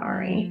I'm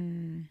sorry.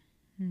 Mm,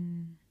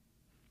 mm.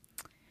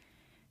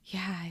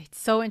 Yeah, it's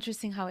so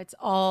interesting how it's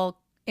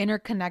all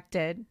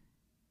interconnected.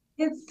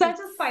 It's such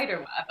a It's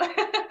spider web.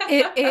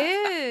 it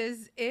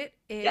is. It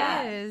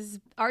Yes. is.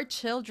 Our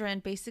children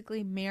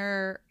basically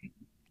mirror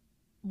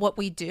what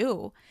we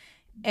do.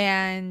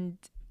 And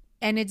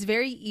it's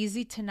very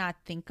easy to not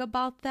think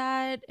about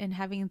that and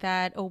having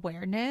that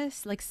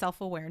awareness, like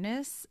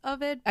self-awareness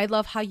of it. I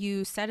love how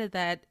you said it,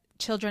 that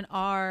children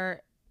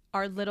are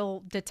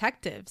little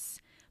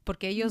detectives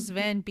porque ellos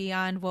ven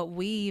beyond what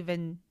we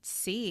even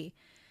see.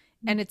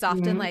 And it's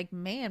often Mhm. like,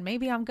 man,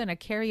 maybe I'm going to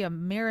carry a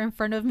mirror in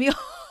front of me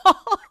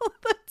all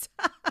the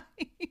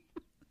time.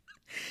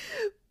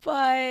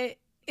 But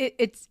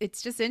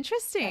it's just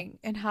interesting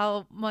and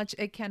how much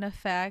it can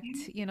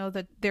affect,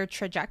 their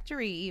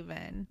trajectory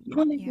even.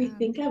 Well, if we Yeah.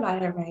 think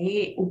about it,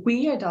 right,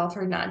 we adults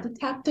are not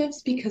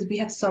detectives because we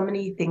have so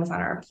many things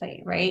on our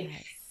plate, right?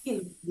 Que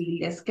Yes. los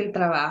biles, que el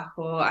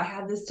trabajo. I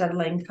have this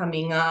deadline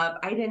coming up.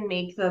 I didn't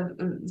make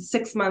the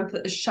 6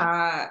 month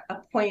shot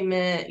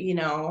appointment,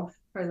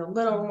 for the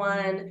little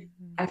one.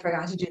 Mhm. I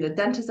forgot to do the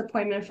dentist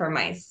appointment for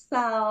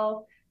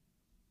myself.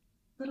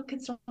 Little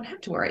kids don't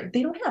have to worry.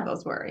 They don't have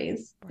those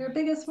worries. Their Right.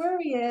 biggest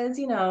worry is,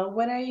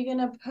 when are you going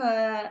to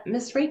put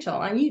Miss Rachel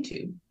on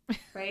YouTube?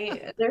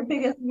 Right? Their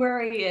biggest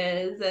worry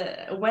is,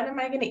 when am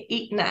I going to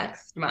eat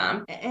next,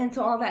 mom? And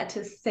so all that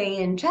to say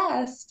in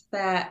jest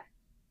that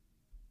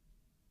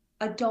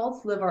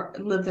adults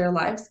live their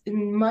lives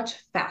in much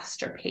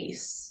faster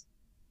pace.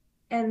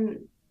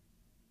 And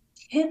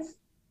kids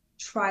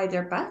try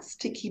their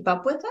best to keep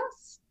up with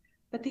us,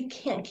 but they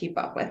can't keep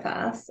up with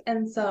us.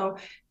 And so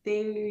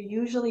they're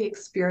usually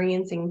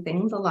experiencing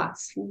things a lot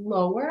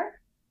slower.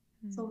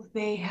 So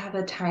they have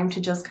the time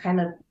to just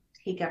kind of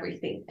take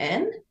everything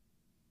in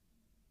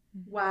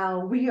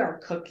while we are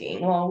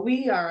cooking, while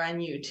we are on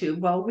YouTube,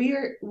 while we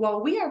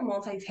are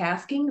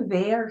multitasking,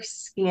 they are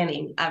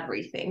scanning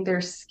everything.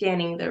 They're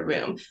scanning the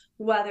room,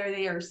 whether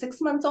they are 6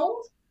 months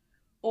old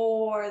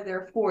or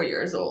they're 4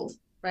 years old,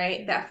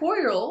 right? That 4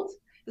 year old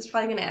is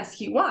probably going to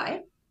ask you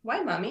why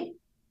mommy,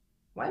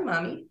 why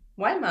mommy,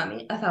 why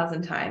mommy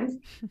 1,000 times,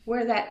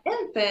 where that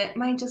infant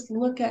might just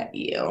look at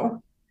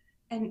you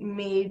and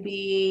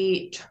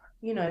maybe,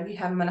 if you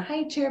have him in a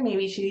high chair,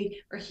 maybe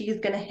she or he's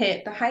going to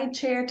hit the high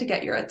chair to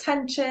get your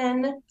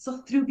attention.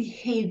 So through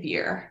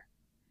behavior,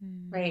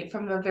 Mm. right,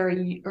 from a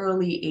very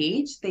early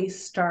age, they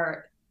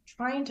start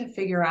trying to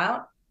figure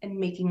out and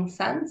making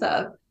sense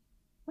of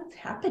what's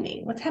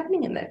happening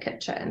in the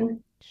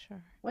kitchen,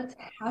 Sure. what's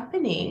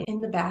happening in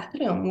the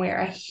bathroom where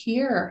I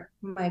hear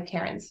my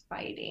parents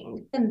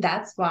fighting. And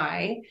that's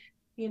why,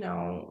 you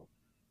know,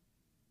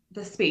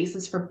 the space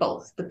is for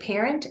both the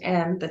parent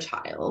and the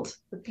child,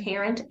 the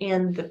parent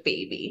and the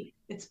baby.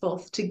 It's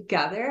both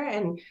together,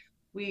 and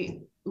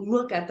we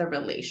look at the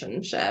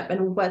relationship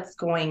and what's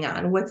going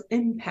on, what's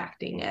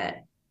impacting it.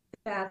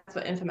 That's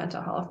what infant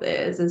mental health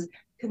is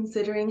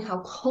considering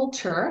how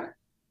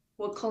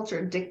what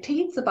culture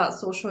dictates about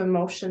social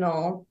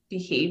emotional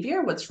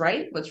behavior, what's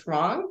right, what's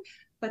wrong.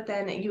 But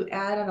then you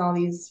add in all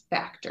these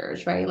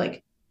factors, right?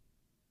 Like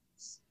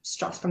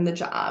stress from the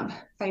job,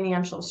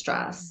 financial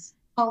stress,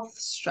 health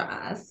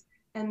stress.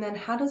 And then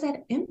how does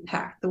that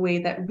impact the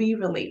way that we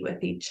relate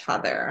with each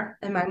other?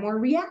 Am I more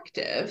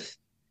reactive?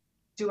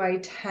 Do I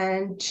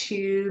tend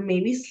to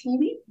maybe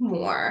sleep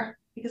more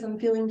because I'm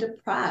feeling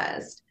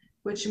depressed?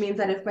 Which means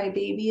that if my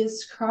baby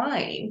is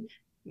crying,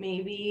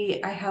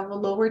 maybe I have a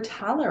lower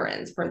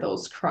tolerance for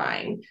those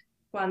crying.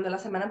 Cuando la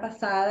semana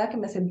pasada que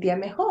me sentía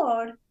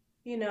mejor,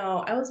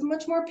 I was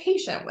much more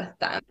patient with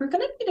them. We're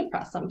going to be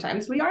depressed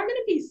sometimes. We are going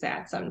to be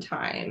sad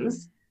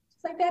sometimes.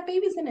 It's like that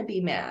baby's going to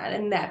be mad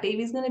and that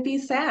baby's going to be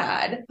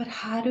sad. But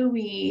how do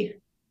we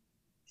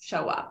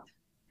show up?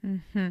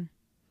 Mm-hmm.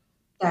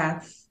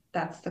 That's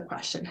the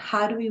question.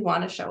 How do we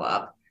want to show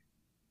up?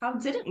 How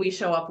didn't we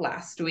show up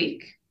last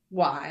week?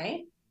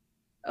 Why?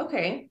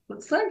 Okay,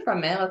 let's learn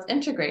from it. Let's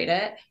integrate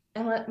it.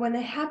 And when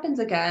it happens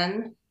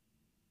again,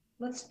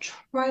 let's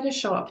try to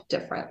show up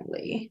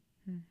differently.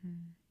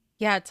 Mhm.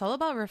 Yeah, it's all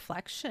about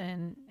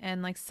reflection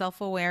and like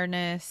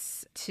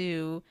self-awareness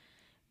to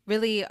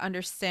really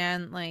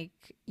understand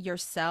like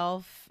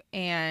yourself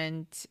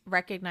and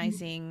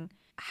recognizing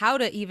how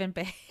to even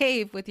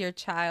behave with your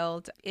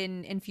child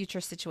in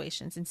future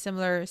situations, in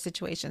similar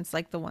situations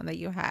like the one that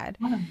you had.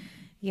 Yeah.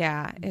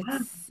 Yeah, Yeah.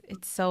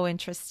 it's so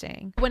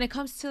interesting. When it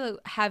comes to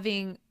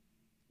having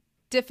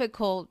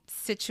difficult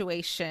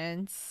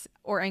situations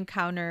or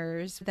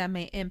encounters that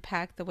may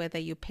impact the way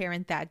that you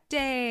parent that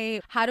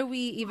day, how do we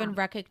even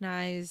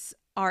recognize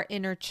our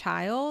inner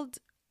child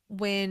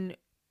when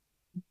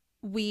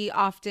we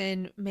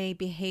often may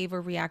behave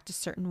or react a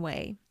certain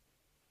way?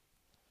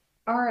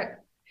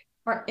 Our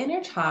our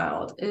inner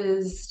child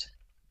is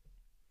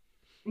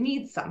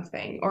needs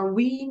something, or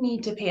we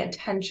need to pay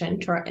attention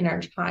to our inner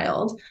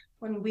child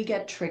when we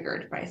get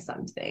triggered by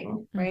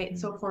something, right? Mm-hmm.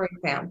 So, for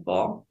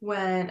example,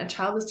 when a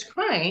child is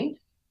crying,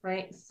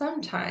 right,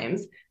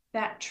 sometimes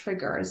that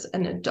triggers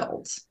an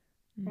adult.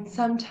 And Mm-hmm.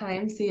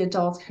 sometimes the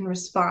adult can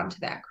respond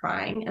to that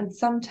crying. And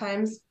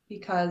sometimes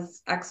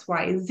because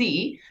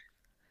XYZ,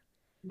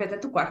 vete a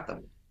tu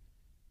cuarto.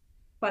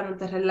 Cuando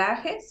te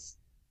relajes,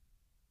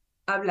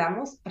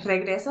 hablamos,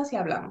 regresas y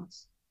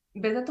hablamos.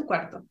 Vete a tu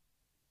cuarto,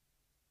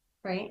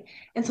 right?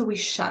 And so we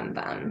shun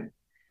them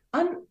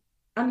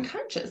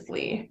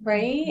unconsciously,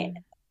 right?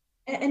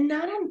 Mm-hmm. And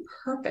not on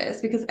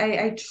purpose, because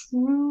I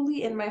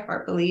truly in my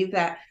heart believe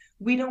that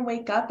we don't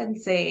wake up and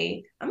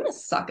say, I'm going to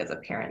suck as a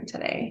parent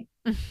today,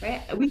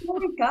 right? We don't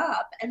wake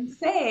up and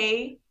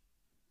say,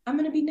 I'm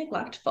going to be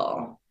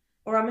neglectful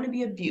or I'm going to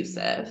be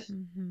abusive.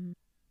 Mm-hmm.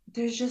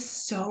 There's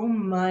just so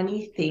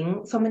many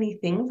things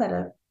that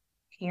a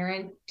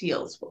parent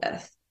deals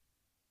with,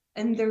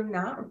 and they're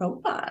not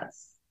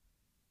robots.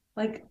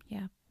 Like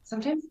Yeah.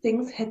 sometimes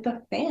things hit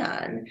the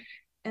fan.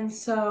 And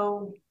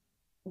so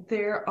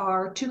there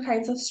are two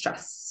kinds of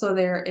stress. So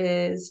there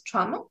is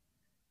trauma,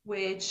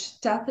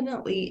 which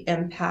definitely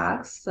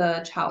impacts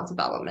the child's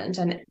development.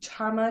 And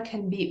trauma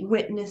can be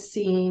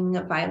witnessing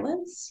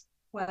violence,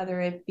 whether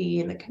it be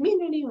in the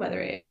community,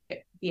 whether it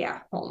be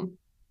at home.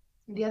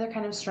 The other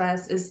kind of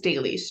stress is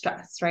daily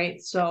stress,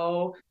 right?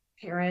 So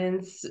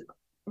parents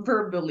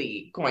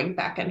verbally going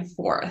back and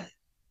forth,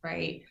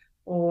 right?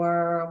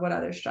 Or what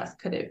other stress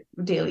could it,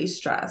 daily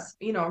stress,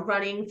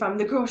 running from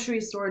the grocery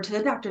store to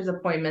the doctor's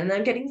appointment and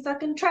then getting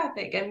stuck in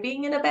traffic and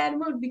being in a bad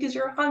mood because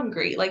you're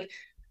hungry. Like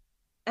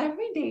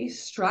everyday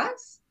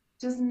stress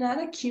does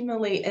not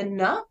accumulate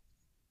enough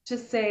to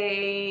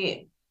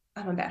say,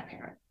 I'm a bad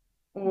parent,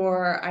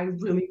 or I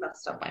really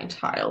messed up my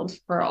child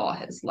for all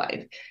his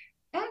life.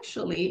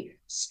 Actually,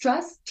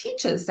 stress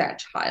teaches that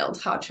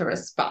child how to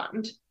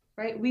respond,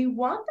 right? We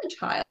want the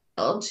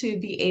child to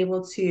be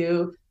able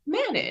to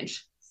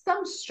manage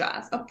some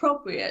stress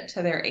appropriate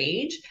to their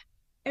age.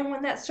 And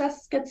when that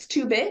stress gets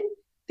too big,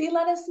 they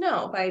let us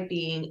know by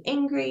being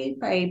angry,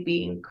 by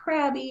being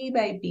crabby,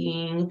 by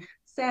being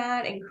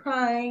sad and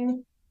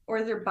crying,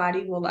 or their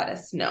body will let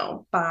us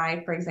know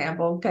by, for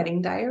example,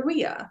 getting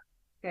diarrhea,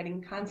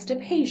 getting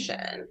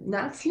constipation,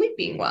 not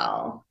sleeping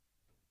well,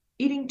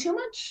 eating too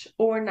much,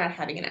 or not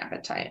having an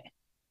appetite,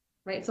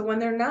 right? So when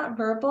they're not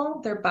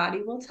verbal, their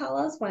body will tell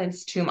us when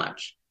it's too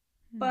much.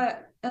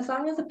 But as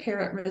long as a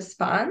parent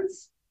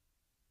responds,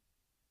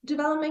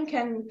 development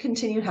can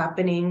continue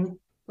happening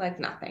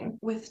like nothing.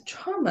 With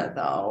trauma,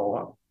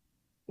 though,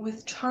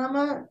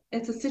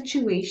 it's a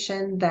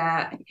situation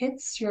that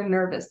hits your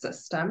nervous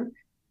system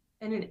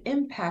and it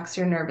impacts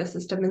your nervous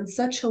system in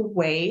such a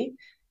way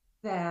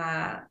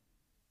that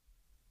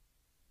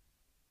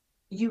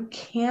you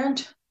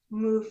can't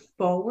move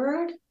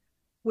forward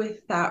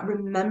without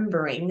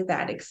remembering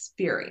that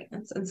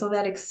experience. And so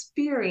that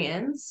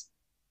experience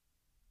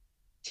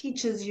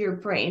teaches your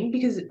brain,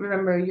 because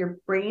remember, your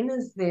brain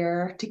is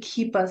there to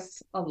keep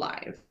us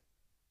alive.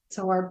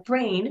 So our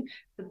brain,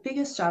 the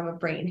biggest job a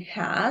brain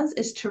has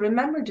is to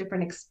remember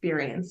different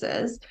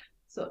experiences.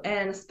 So,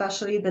 and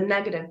especially the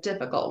negative,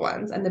 difficult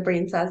ones. And the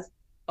brain says,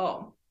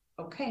 oh,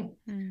 okay.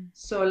 Mm.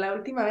 So la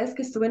última vez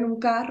que estuve en un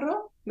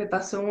carro, me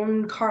pasó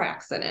un car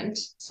accident.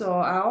 So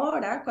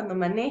ahora, cuando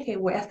maneje,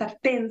 voy a estar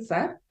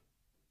tensa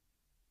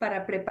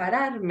para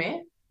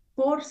prepararme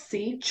por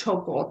si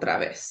choco otra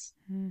vez.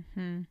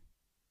 Mm-hmm.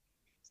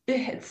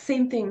 It's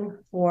same thing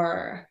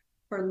for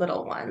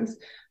little ones.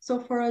 So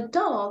for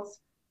adults,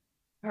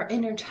 our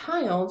inner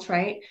child,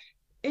 right?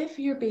 If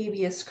your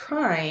baby is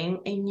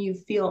crying and you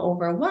feel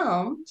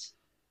overwhelmed,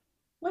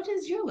 what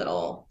does your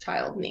little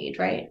child need,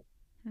 right?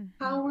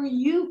 Mm-hmm. How were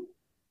you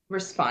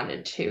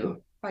responded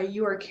to by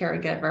your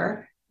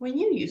caregiver when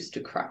you used to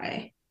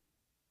cry?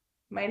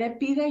 Might it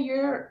be that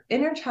your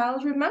inner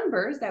child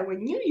remembers that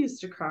when you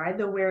used to cry,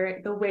 the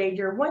way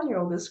your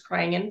 1-year-old is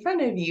crying in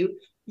front of you,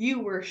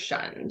 you were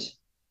shunned,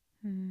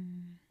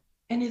 Mm.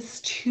 and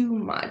it's too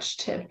much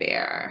to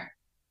bear.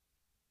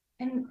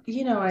 And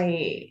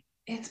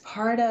it's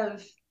part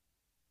of,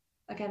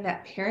 again,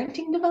 that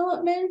parenting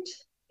development.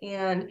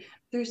 And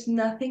there's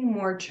nothing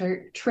more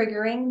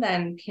triggering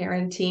than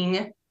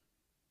parenting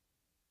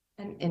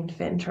an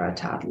infant or a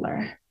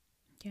toddler.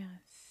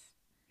 Yes.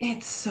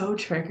 it's so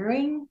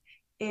triggering.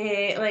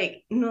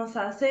 Like, nos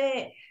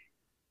hace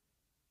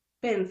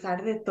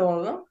pensar de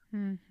todo.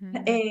 Mm-hmm.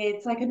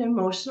 It's like an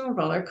emotional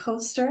roller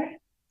coaster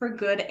for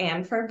good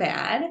and for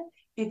bad.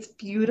 It's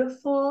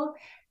beautiful,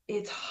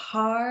 it's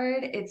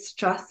hard, it's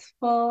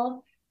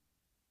stressful,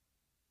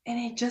 and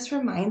it just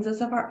reminds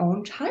us of our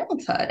own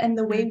childhood and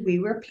the way we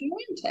Mm-hmm. were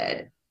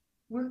parented.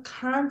 We're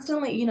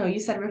constantly, you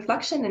said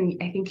reflection,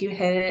 and I think you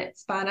hit it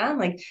spot on.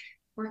 Like,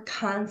 we're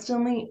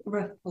constantly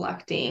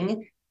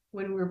reflecting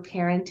when we're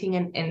parenting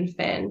an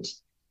infant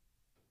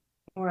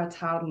or a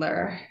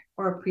toddler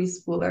or a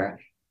preschooler.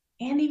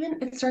 And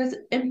even it starts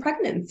in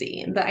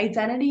pregnancy. The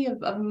identity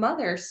of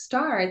mother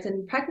starts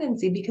in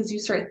pregnancy because you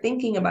start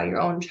thinking about your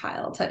own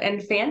childhood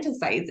and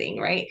fantasizing,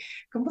 right?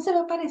 ¿Cómo se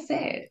va a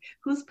parecer?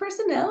 Whose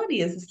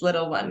personality is this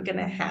little one going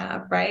to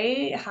have, Mm-hmm.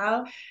 right?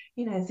 How,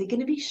 is he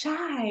going to be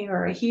shy,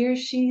 or he or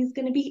she's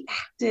going to be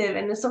active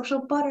and a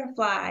social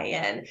butterfly?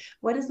 And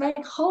what is my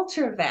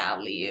culture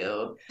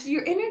value?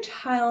 Your inner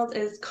child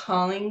is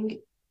calling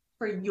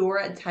for your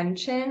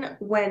attention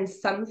when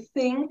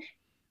something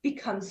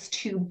becomes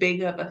too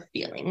big of a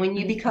feeling, when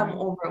you become Mm-hmm.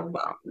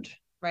 overwhelmed,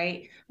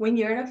 right? When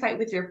you're in a fight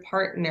with your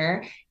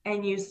partner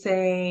and you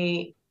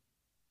say,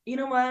 you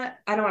know what?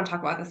 I don't want to talk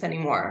about this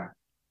anymore.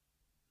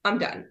 I'm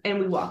done. And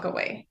we walk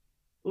away.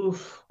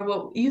 Oof.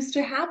 What used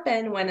to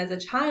happen when, as a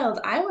child,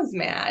 I was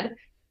mad,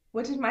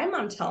 what did my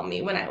mom tell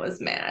me when I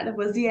was mad?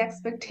 Was the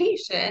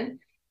expectation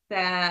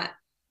that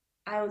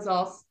I was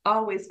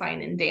always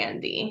fine and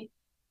dandy.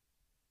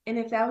 And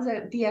if that was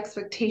the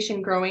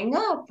expectation growing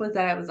up, was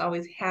that I was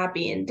always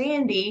happy and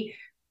dandy,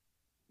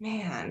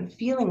 man,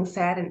 feeling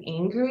sad and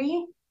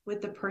angry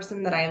with the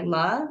person that I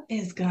love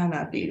is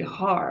gonna be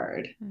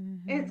hard.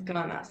 It's Mm-hmm.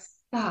 gonna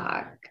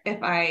suck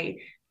if I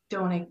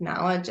don't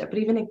acknowledge it. But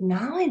even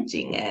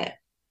acknowledging it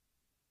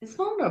is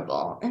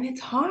vulnerable and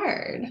it's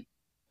hard.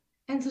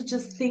 And so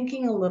just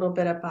thinking a little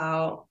bit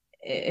about,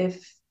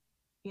 if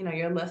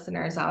your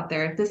listeners out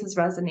there, if this is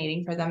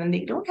resonating for them and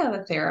they don't have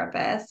a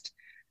therapist,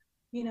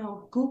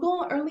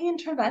 Google early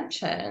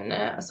intervention,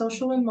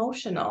 social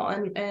emotional,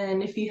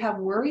 and if you have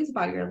worries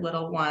about your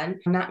little one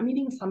not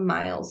meeting some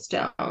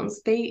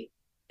milestones,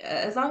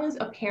 as long as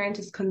a parent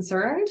is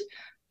concerned,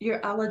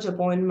 you're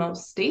eligible in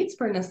most states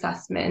for an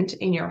assessment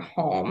in your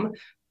home.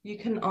 You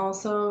can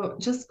also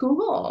just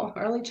Google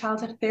early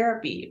childhood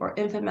therapy or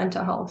infant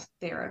mental health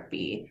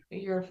therapy.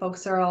 Your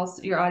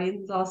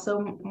audience is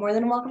also more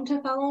than welcome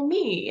to follow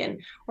me and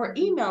or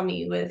Mm-hmm. email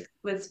me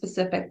with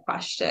specific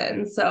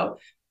questions. So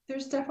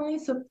there's definitely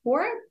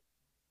support,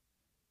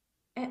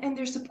 and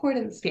there's support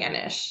in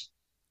Spanish.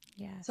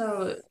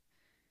 So Yes.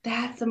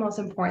 that's the most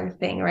important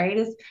thing, right?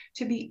 Is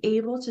to be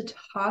able to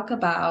talk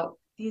about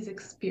these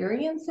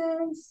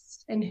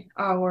experiences and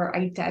our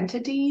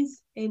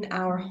identities in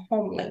our Mm-hmm.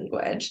 home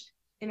language,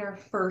 in our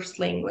first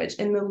language,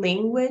 in the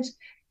language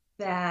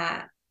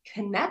that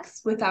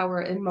connects with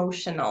our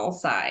emotional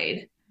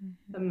side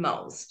the Mm-hmm.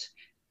 most.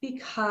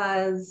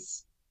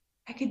 Because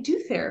I could do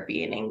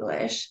therapy in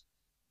English,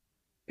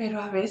 pero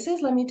a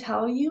veces, let me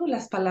tell you,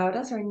 las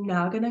palabras are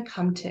not going to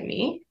come to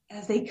me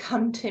as they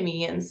come to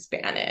me in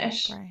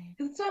Spanish. Right.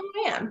 Because it's not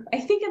who I am. I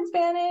think in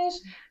Spanish,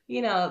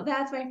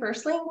 that's my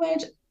first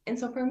language. And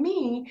so for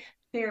me,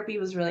 therapy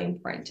was really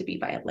important to be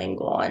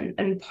bilingual.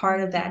 And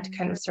part of that, to Mm-hmm.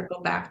 kind of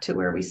circle back to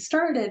where we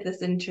started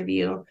this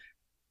interview,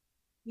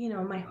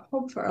 my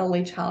hope for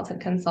early childhood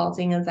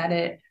consulting is that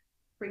it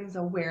brings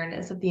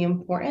awareness of the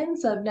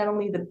importance of not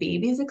only the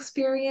baby's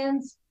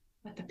experience,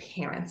 but the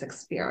parent's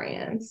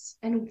experience.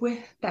 And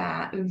with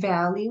that,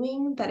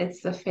 valuing that it's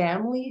the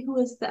family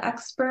who is the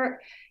expert,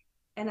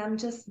 and I'm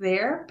just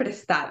there,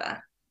 prestada.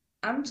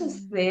 I'm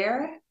just Mm-hmm.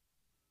 there,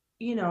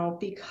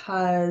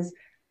 because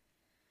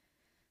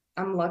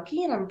I'm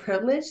lucky and I'm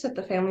privileged that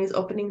the family is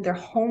opening their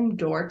home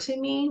door to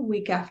me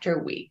week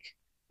after week.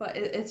 But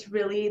it's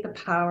really, the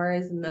power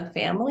is in the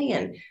family.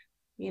 And,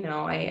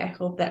 I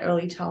hope that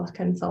early child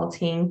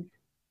consulting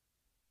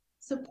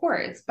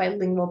supports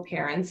bilingual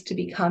parents to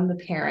become the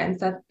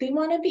parents that they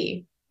want to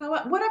be.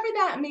 Whatever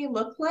that may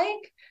look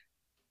like,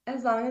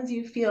 as long as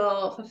you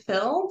feel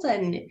fulfilled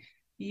and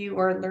you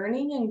are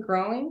learning and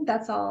growing,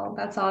 that's all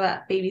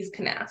that babies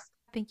can ask.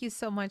 Thank you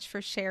so much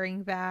for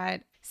sharing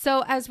that.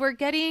 So, as we're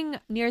getting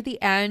near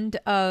the end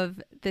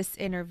of this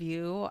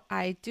interview,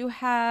 I do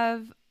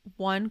have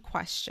one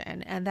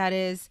question, and that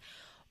is,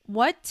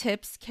 what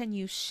tips can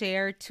you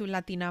share to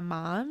Latina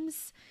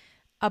moms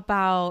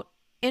about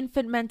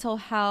infant mental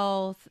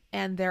health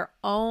and their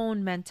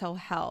own mental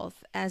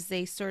health as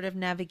they sort of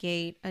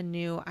navigate a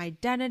new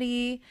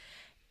identity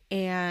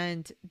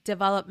and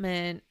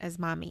development as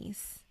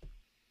mommies?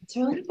 It's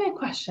a really good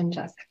question,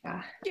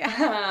 Jessica.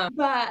 Yeah.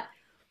 But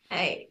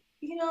I,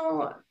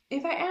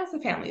 if I ask the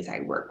families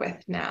I work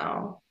with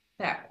now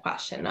that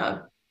question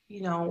of,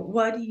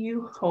 what do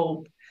you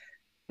hope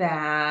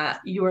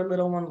that your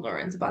little one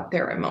learns about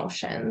their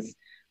emotions?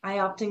 I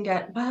often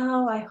get,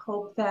 well, I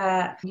hope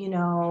that,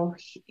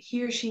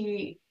 he or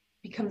she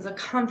becomes a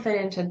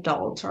confident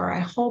adult, or I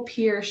hope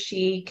he or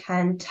she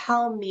can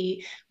tell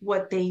me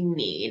what they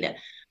need.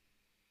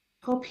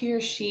 hope he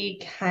or she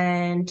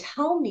can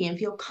tell me and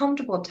feel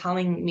comfortable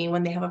telling me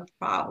when they have a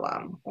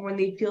problem or when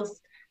they feel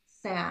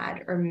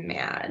sad or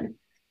mad.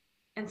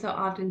 And so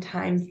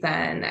oftentimes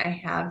then I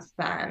have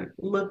them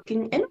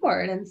looking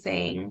inward and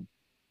saying,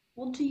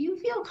 well, do you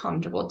feel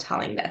comfortable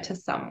telling that to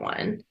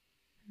someone?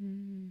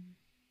 Mm.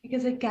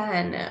 Because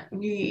again,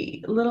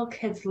 we little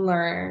kids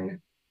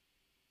learn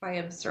by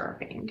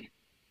observing,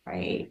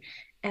 right?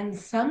 And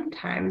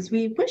sometimes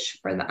we wish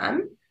for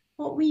them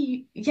what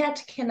we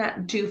yet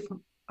cannot do for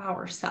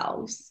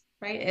ourselves,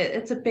 right?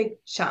 It's a big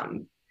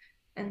jump.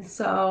 And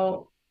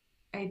so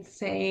I'd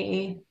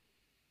say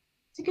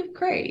to give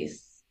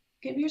grace,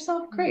 give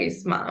yourself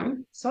grace, Mm.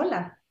 mom,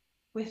 sola,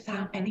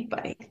 without Yeah.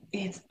 anybody.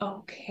 It's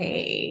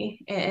okay.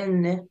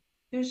 And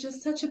there's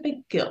just such a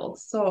big guilt.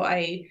 So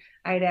I'd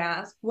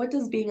ask, what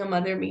does being a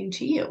mother mean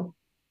to you?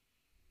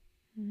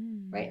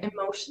 Right? Mm.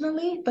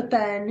 Emotionally, but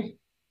then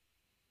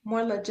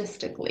more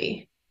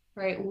logistically,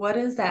 right? What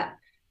is that?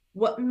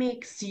 What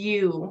makes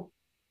you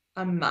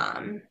a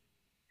mom?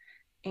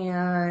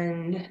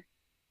 And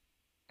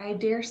I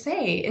dare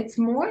say it's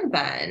more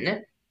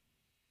than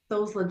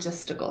those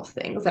logistical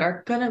things that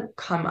are going to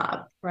come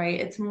up, right?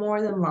 It's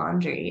more than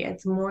laundry,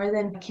 it's more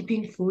than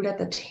keeping food at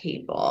the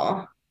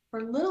table.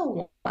 For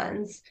little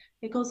ones,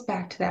 it goes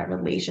back to that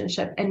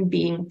relationship and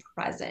being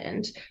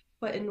present.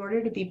 But in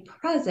order to be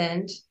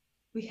present,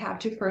 we have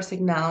to first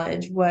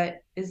acknowledge what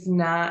is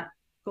not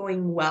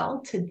going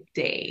well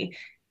today.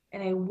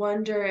 And I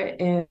wonder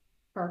if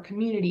for our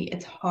community,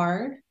 it's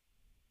hard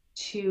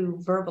to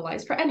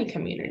verbalize for any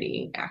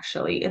community,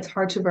 actually. It's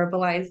hard to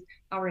verbalize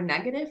our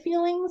negative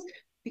feelings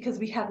because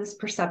we have this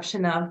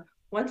perception of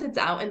once it's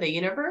out in the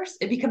universe,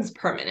 it becomes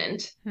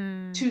permanent.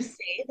 Mm. To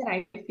say that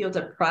I feel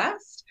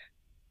depressed,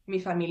 mi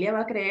familia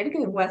va a creer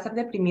que voy a estar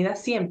deprimida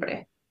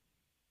siempre.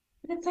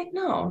 But it's like,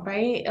 no,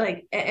 right?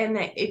 Like, and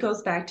it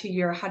goes back to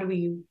your how do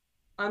we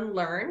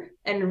unlearn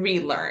and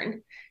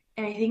relearn?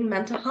 And I think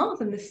mental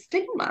health and the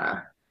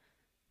stigma,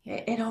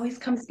 it Yes. always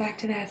comes back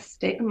to that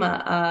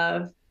stigma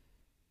of,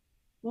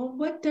 well,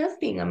 what does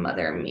being a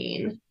mother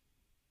mean?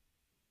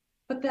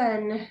 But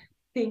then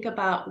think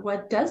about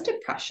what does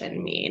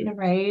depression mean,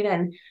 right?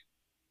 And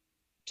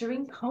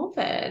during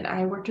COVID,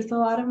 I worked with a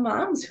lot of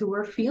moms who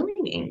were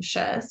feeling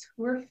anxious,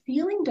 who were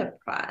feeling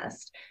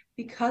depressed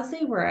because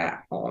they were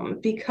at home,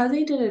 because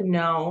they didn't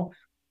know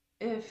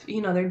if,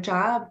 their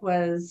job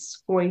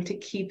was going to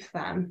keep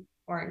them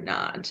or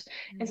not.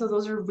 And so Mm.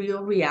 those are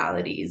real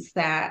realities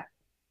that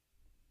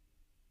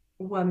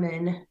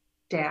women,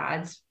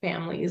 dads,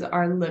 families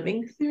are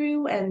living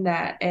through and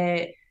that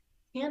it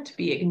can't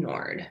be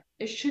ignored.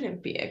 It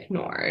shouldn't be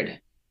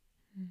ignored.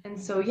 And Mhm.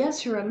 so,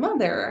 yes, you're a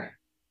mother,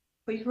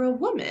 but you're a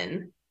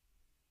woman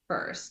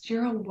first.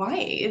 You're a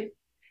wife.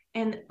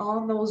 And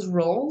all those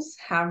roles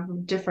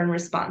have different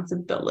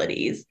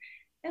responsibilities.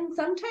 And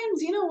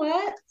sometimes, you know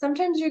what?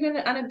 Sometimes you're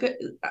gonna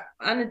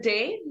on a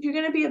day, you're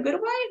gonna be a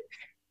good wife,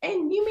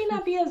 and you may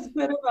not be as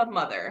good of a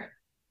mother.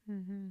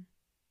 Mhm.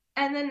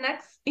 And then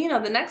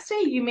the next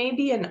day you may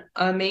be an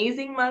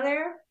amazing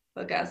mother,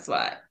 but guess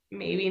what?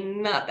 Maybe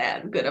not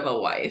that good of a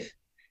wife.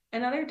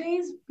 And other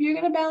days you're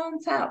going to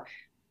balance out.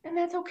 And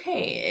that's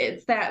okay.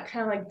 It's that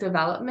kind of like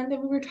development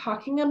that we were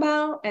talking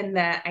about and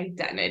that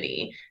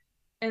identity.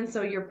 And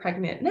so you're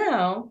pregnant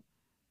now,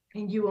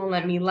 and you won't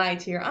let me lie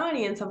to your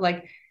audience of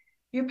like,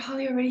 you're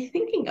probably already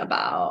thinking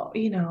about,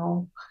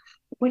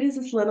 what is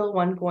this little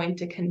one going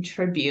to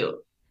contribute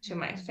to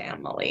my Mhm.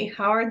 family?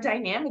 How are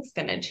dynamics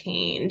going to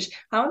change?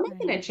 How am I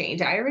going Right. to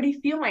change? I already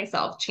feel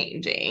myself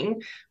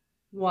changing.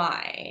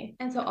 Why?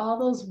 And so all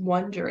those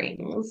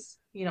wonderings,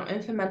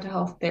 infant mental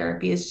health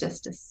therapy is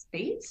just a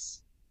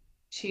space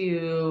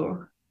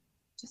to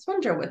just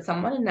wonder with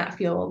someone and not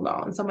feel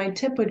alone. So my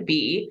tip would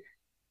be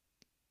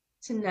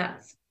to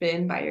not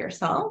spin by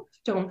yourself.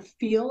 Don't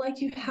feel like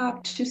you have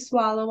Mm. to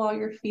swallow all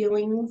your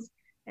feelings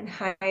and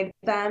hide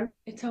them.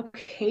 It's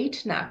okay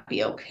to not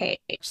be okay.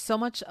 So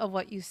much of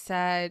what you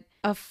said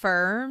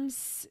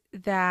affirms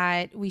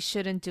that we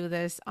shouldn't do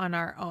this on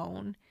our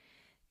own,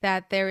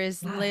 that there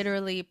is Yes.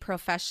 literally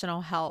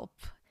professional help.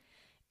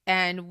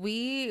 And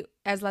we,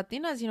 as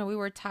Latinas, we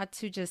were taught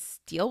to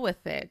just deal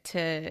with it,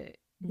 to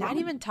not Yeah.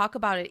 even talk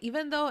about it,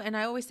 even though, and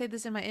I always say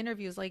this in my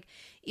interviews, like,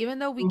 even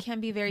though we can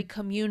be very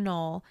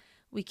communal,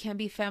 we can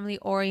be family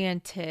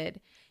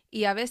oriented.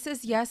 Y a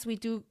veces, yes, we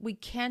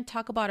can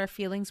talk about our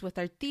feelings with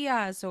our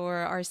tias or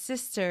our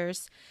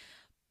sisters,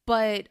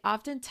 but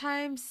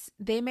oftentimes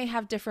they may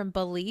have different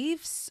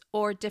beliefs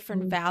or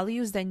different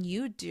values than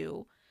you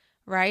do,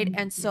 right?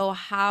 And so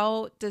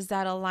how does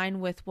that align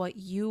with what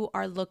you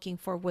are looking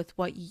for, with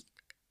what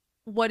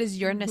is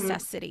your Mm-hmm.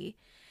 necessity?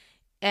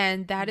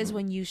 And that is Mm-hmm.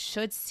 when you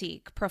should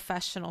seek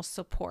professional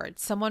support,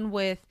 someone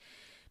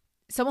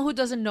who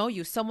doesn't know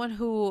you, someone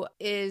who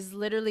is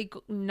literally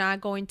not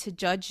going to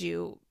judge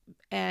you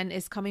and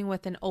is coming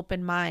with an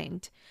open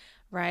mind,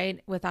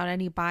 right? Without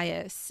any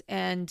bias.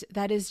 And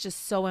that is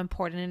just so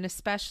important. And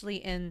especially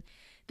in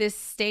this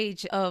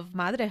stage of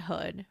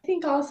motherhood. I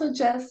think also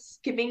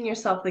just giving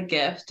yourself the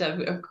gift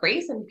of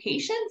grace and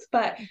patience,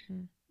 but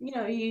Mhm.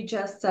 you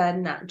just said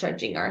not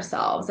judging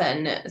ourselves.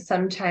 And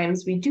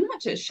sometimes we do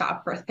have to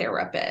shop for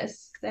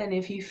therapists. And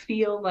if you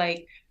feel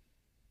like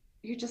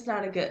you're just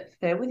not a good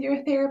fit with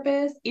your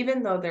therapist,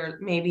 even though they're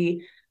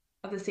maybe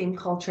of the same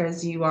culture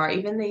as you are,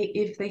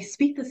 if they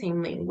speak the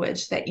same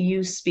language that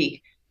you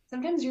speak,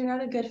 sometimes you're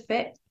not a good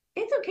fit.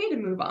 It's okay to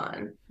move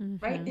on,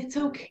 right? Mm-hmm. It's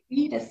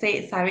okay to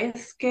say,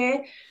 ¿sabes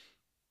qué?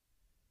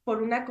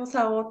 Por una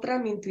cosa u otra,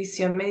 mi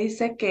intuición me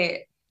dice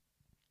que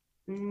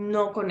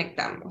no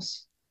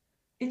conectamos.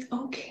 It's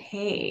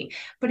okay.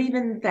 But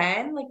even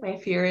then, like my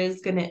fear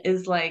is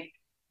like,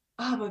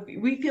 oh, but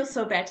we feel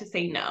so bad to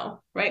say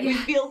no, right? We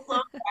Yeah. feel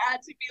so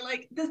bad to be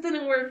like, this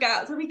didn't work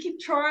out. So we keep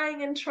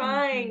trying and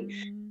trying.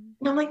 Mm-hmm.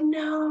 And I'm like,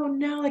 no,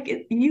 no, like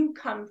you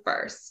come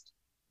first.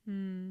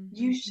 Mm.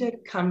 You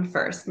should come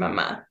first,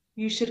 mama.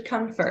 You should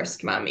come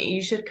first, mommy.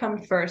 You should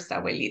come first,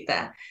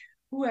 abuelita.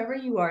 Whoever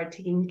you are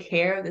taking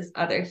care of this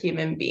other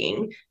human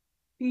being,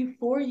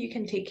 before you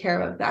can take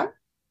care of them,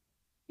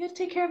 you have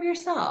to take care of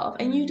yourself.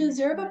 And you Mm.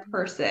 deserve a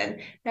person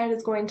that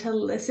is going to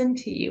listen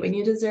to you. And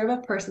you deserve a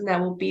person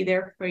that will be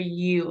there for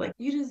you. Like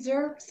you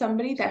deserve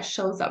somebody that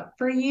shows up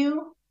for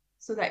you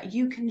so that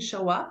you can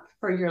show up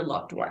for your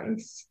loved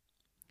ones.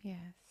 Yes.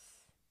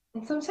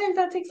 And sometimes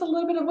that takes a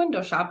little bit of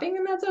window shopping,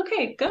 and that's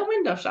okay. Go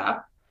window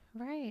shop.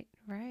 Right,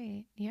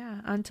 right.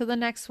 Yeah. On to the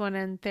next one.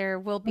 And there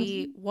will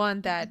be one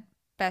that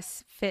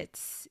best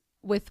fits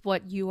with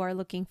what you are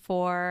looking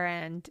for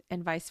and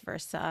vice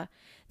versa.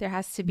 There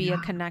has to be a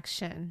Yeah.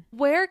 connection.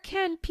 Where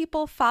can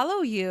people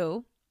follow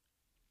you?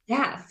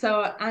 Yeah.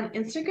 So on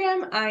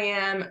Instagram, I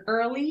am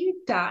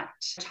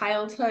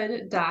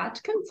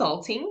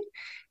early.childhood.consulting.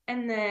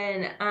 And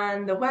then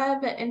on the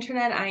web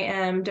internet, I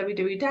am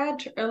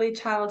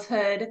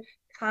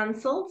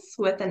www.earlychildhoodconsults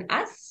with an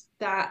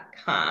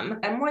S.com.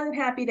 I'm more than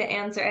happy to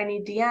answer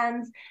any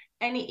DMs,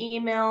 any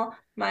email.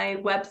 My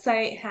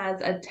website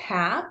has a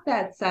tab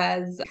that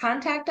says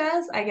contact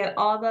us. I get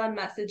all the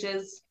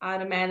messages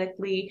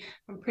automatically.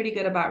 I'm pretty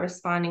good about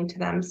responding to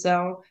them.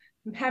 So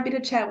I'm happy to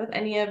chat with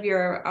any of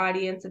your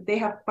audience if they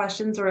have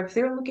questions or if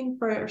they're looking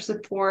for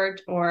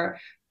support or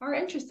are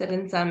interested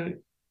in some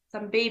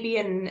baby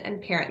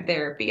and parent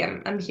therapy.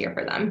 I'm here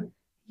for them.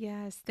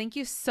 Yes, thank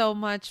you so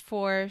much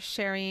for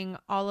sharing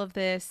all of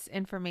this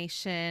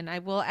information. I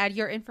will add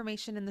your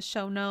information in the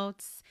show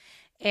notes.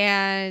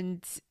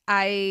 And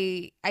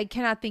I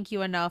cannot thank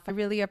you enough. I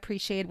really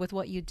appreciate with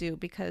what you do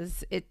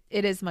because it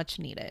is much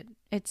needed.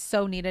 It's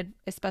so needed,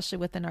 especially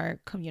within our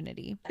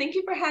community. Thank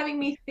you for having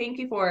me. Thank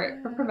you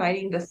for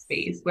providing this Yes.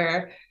 space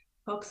where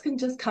folks can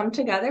just come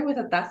together with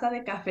a taza de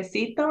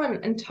cafecito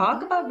and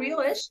talk about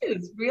real Yes.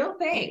 issues, real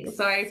things.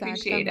 So I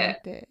appreciate it.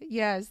 Exactamente.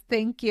 Yes,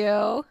 thank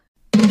you.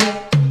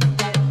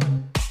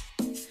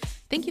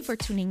 Thank you for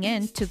tuning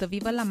in to the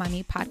Viva la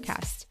Mami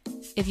podcast.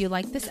 If you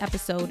like this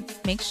episode,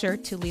 make sure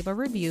to leave a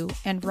review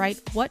and write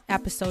what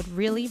episode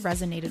really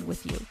resonated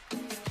with you.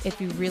 If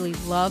you really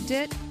loved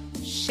it,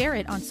 share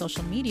it on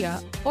social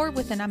media or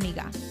with an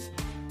amiga.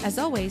 As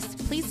always,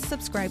 please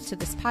subscribe to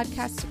this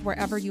podcast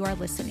wherever you are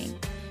listening.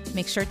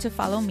 Make sure to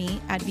follow me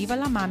at Viva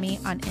la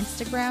Mami on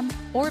Instagram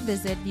or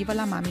visit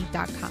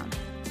vivalamami.com.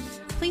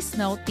 Please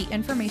note the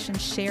information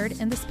shared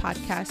in this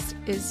podcast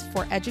is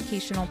for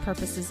educational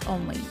purposes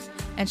only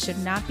and should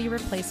not be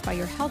replaced by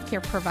your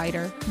healthcare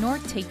provider nor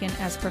taken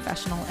as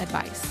professional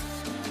advice.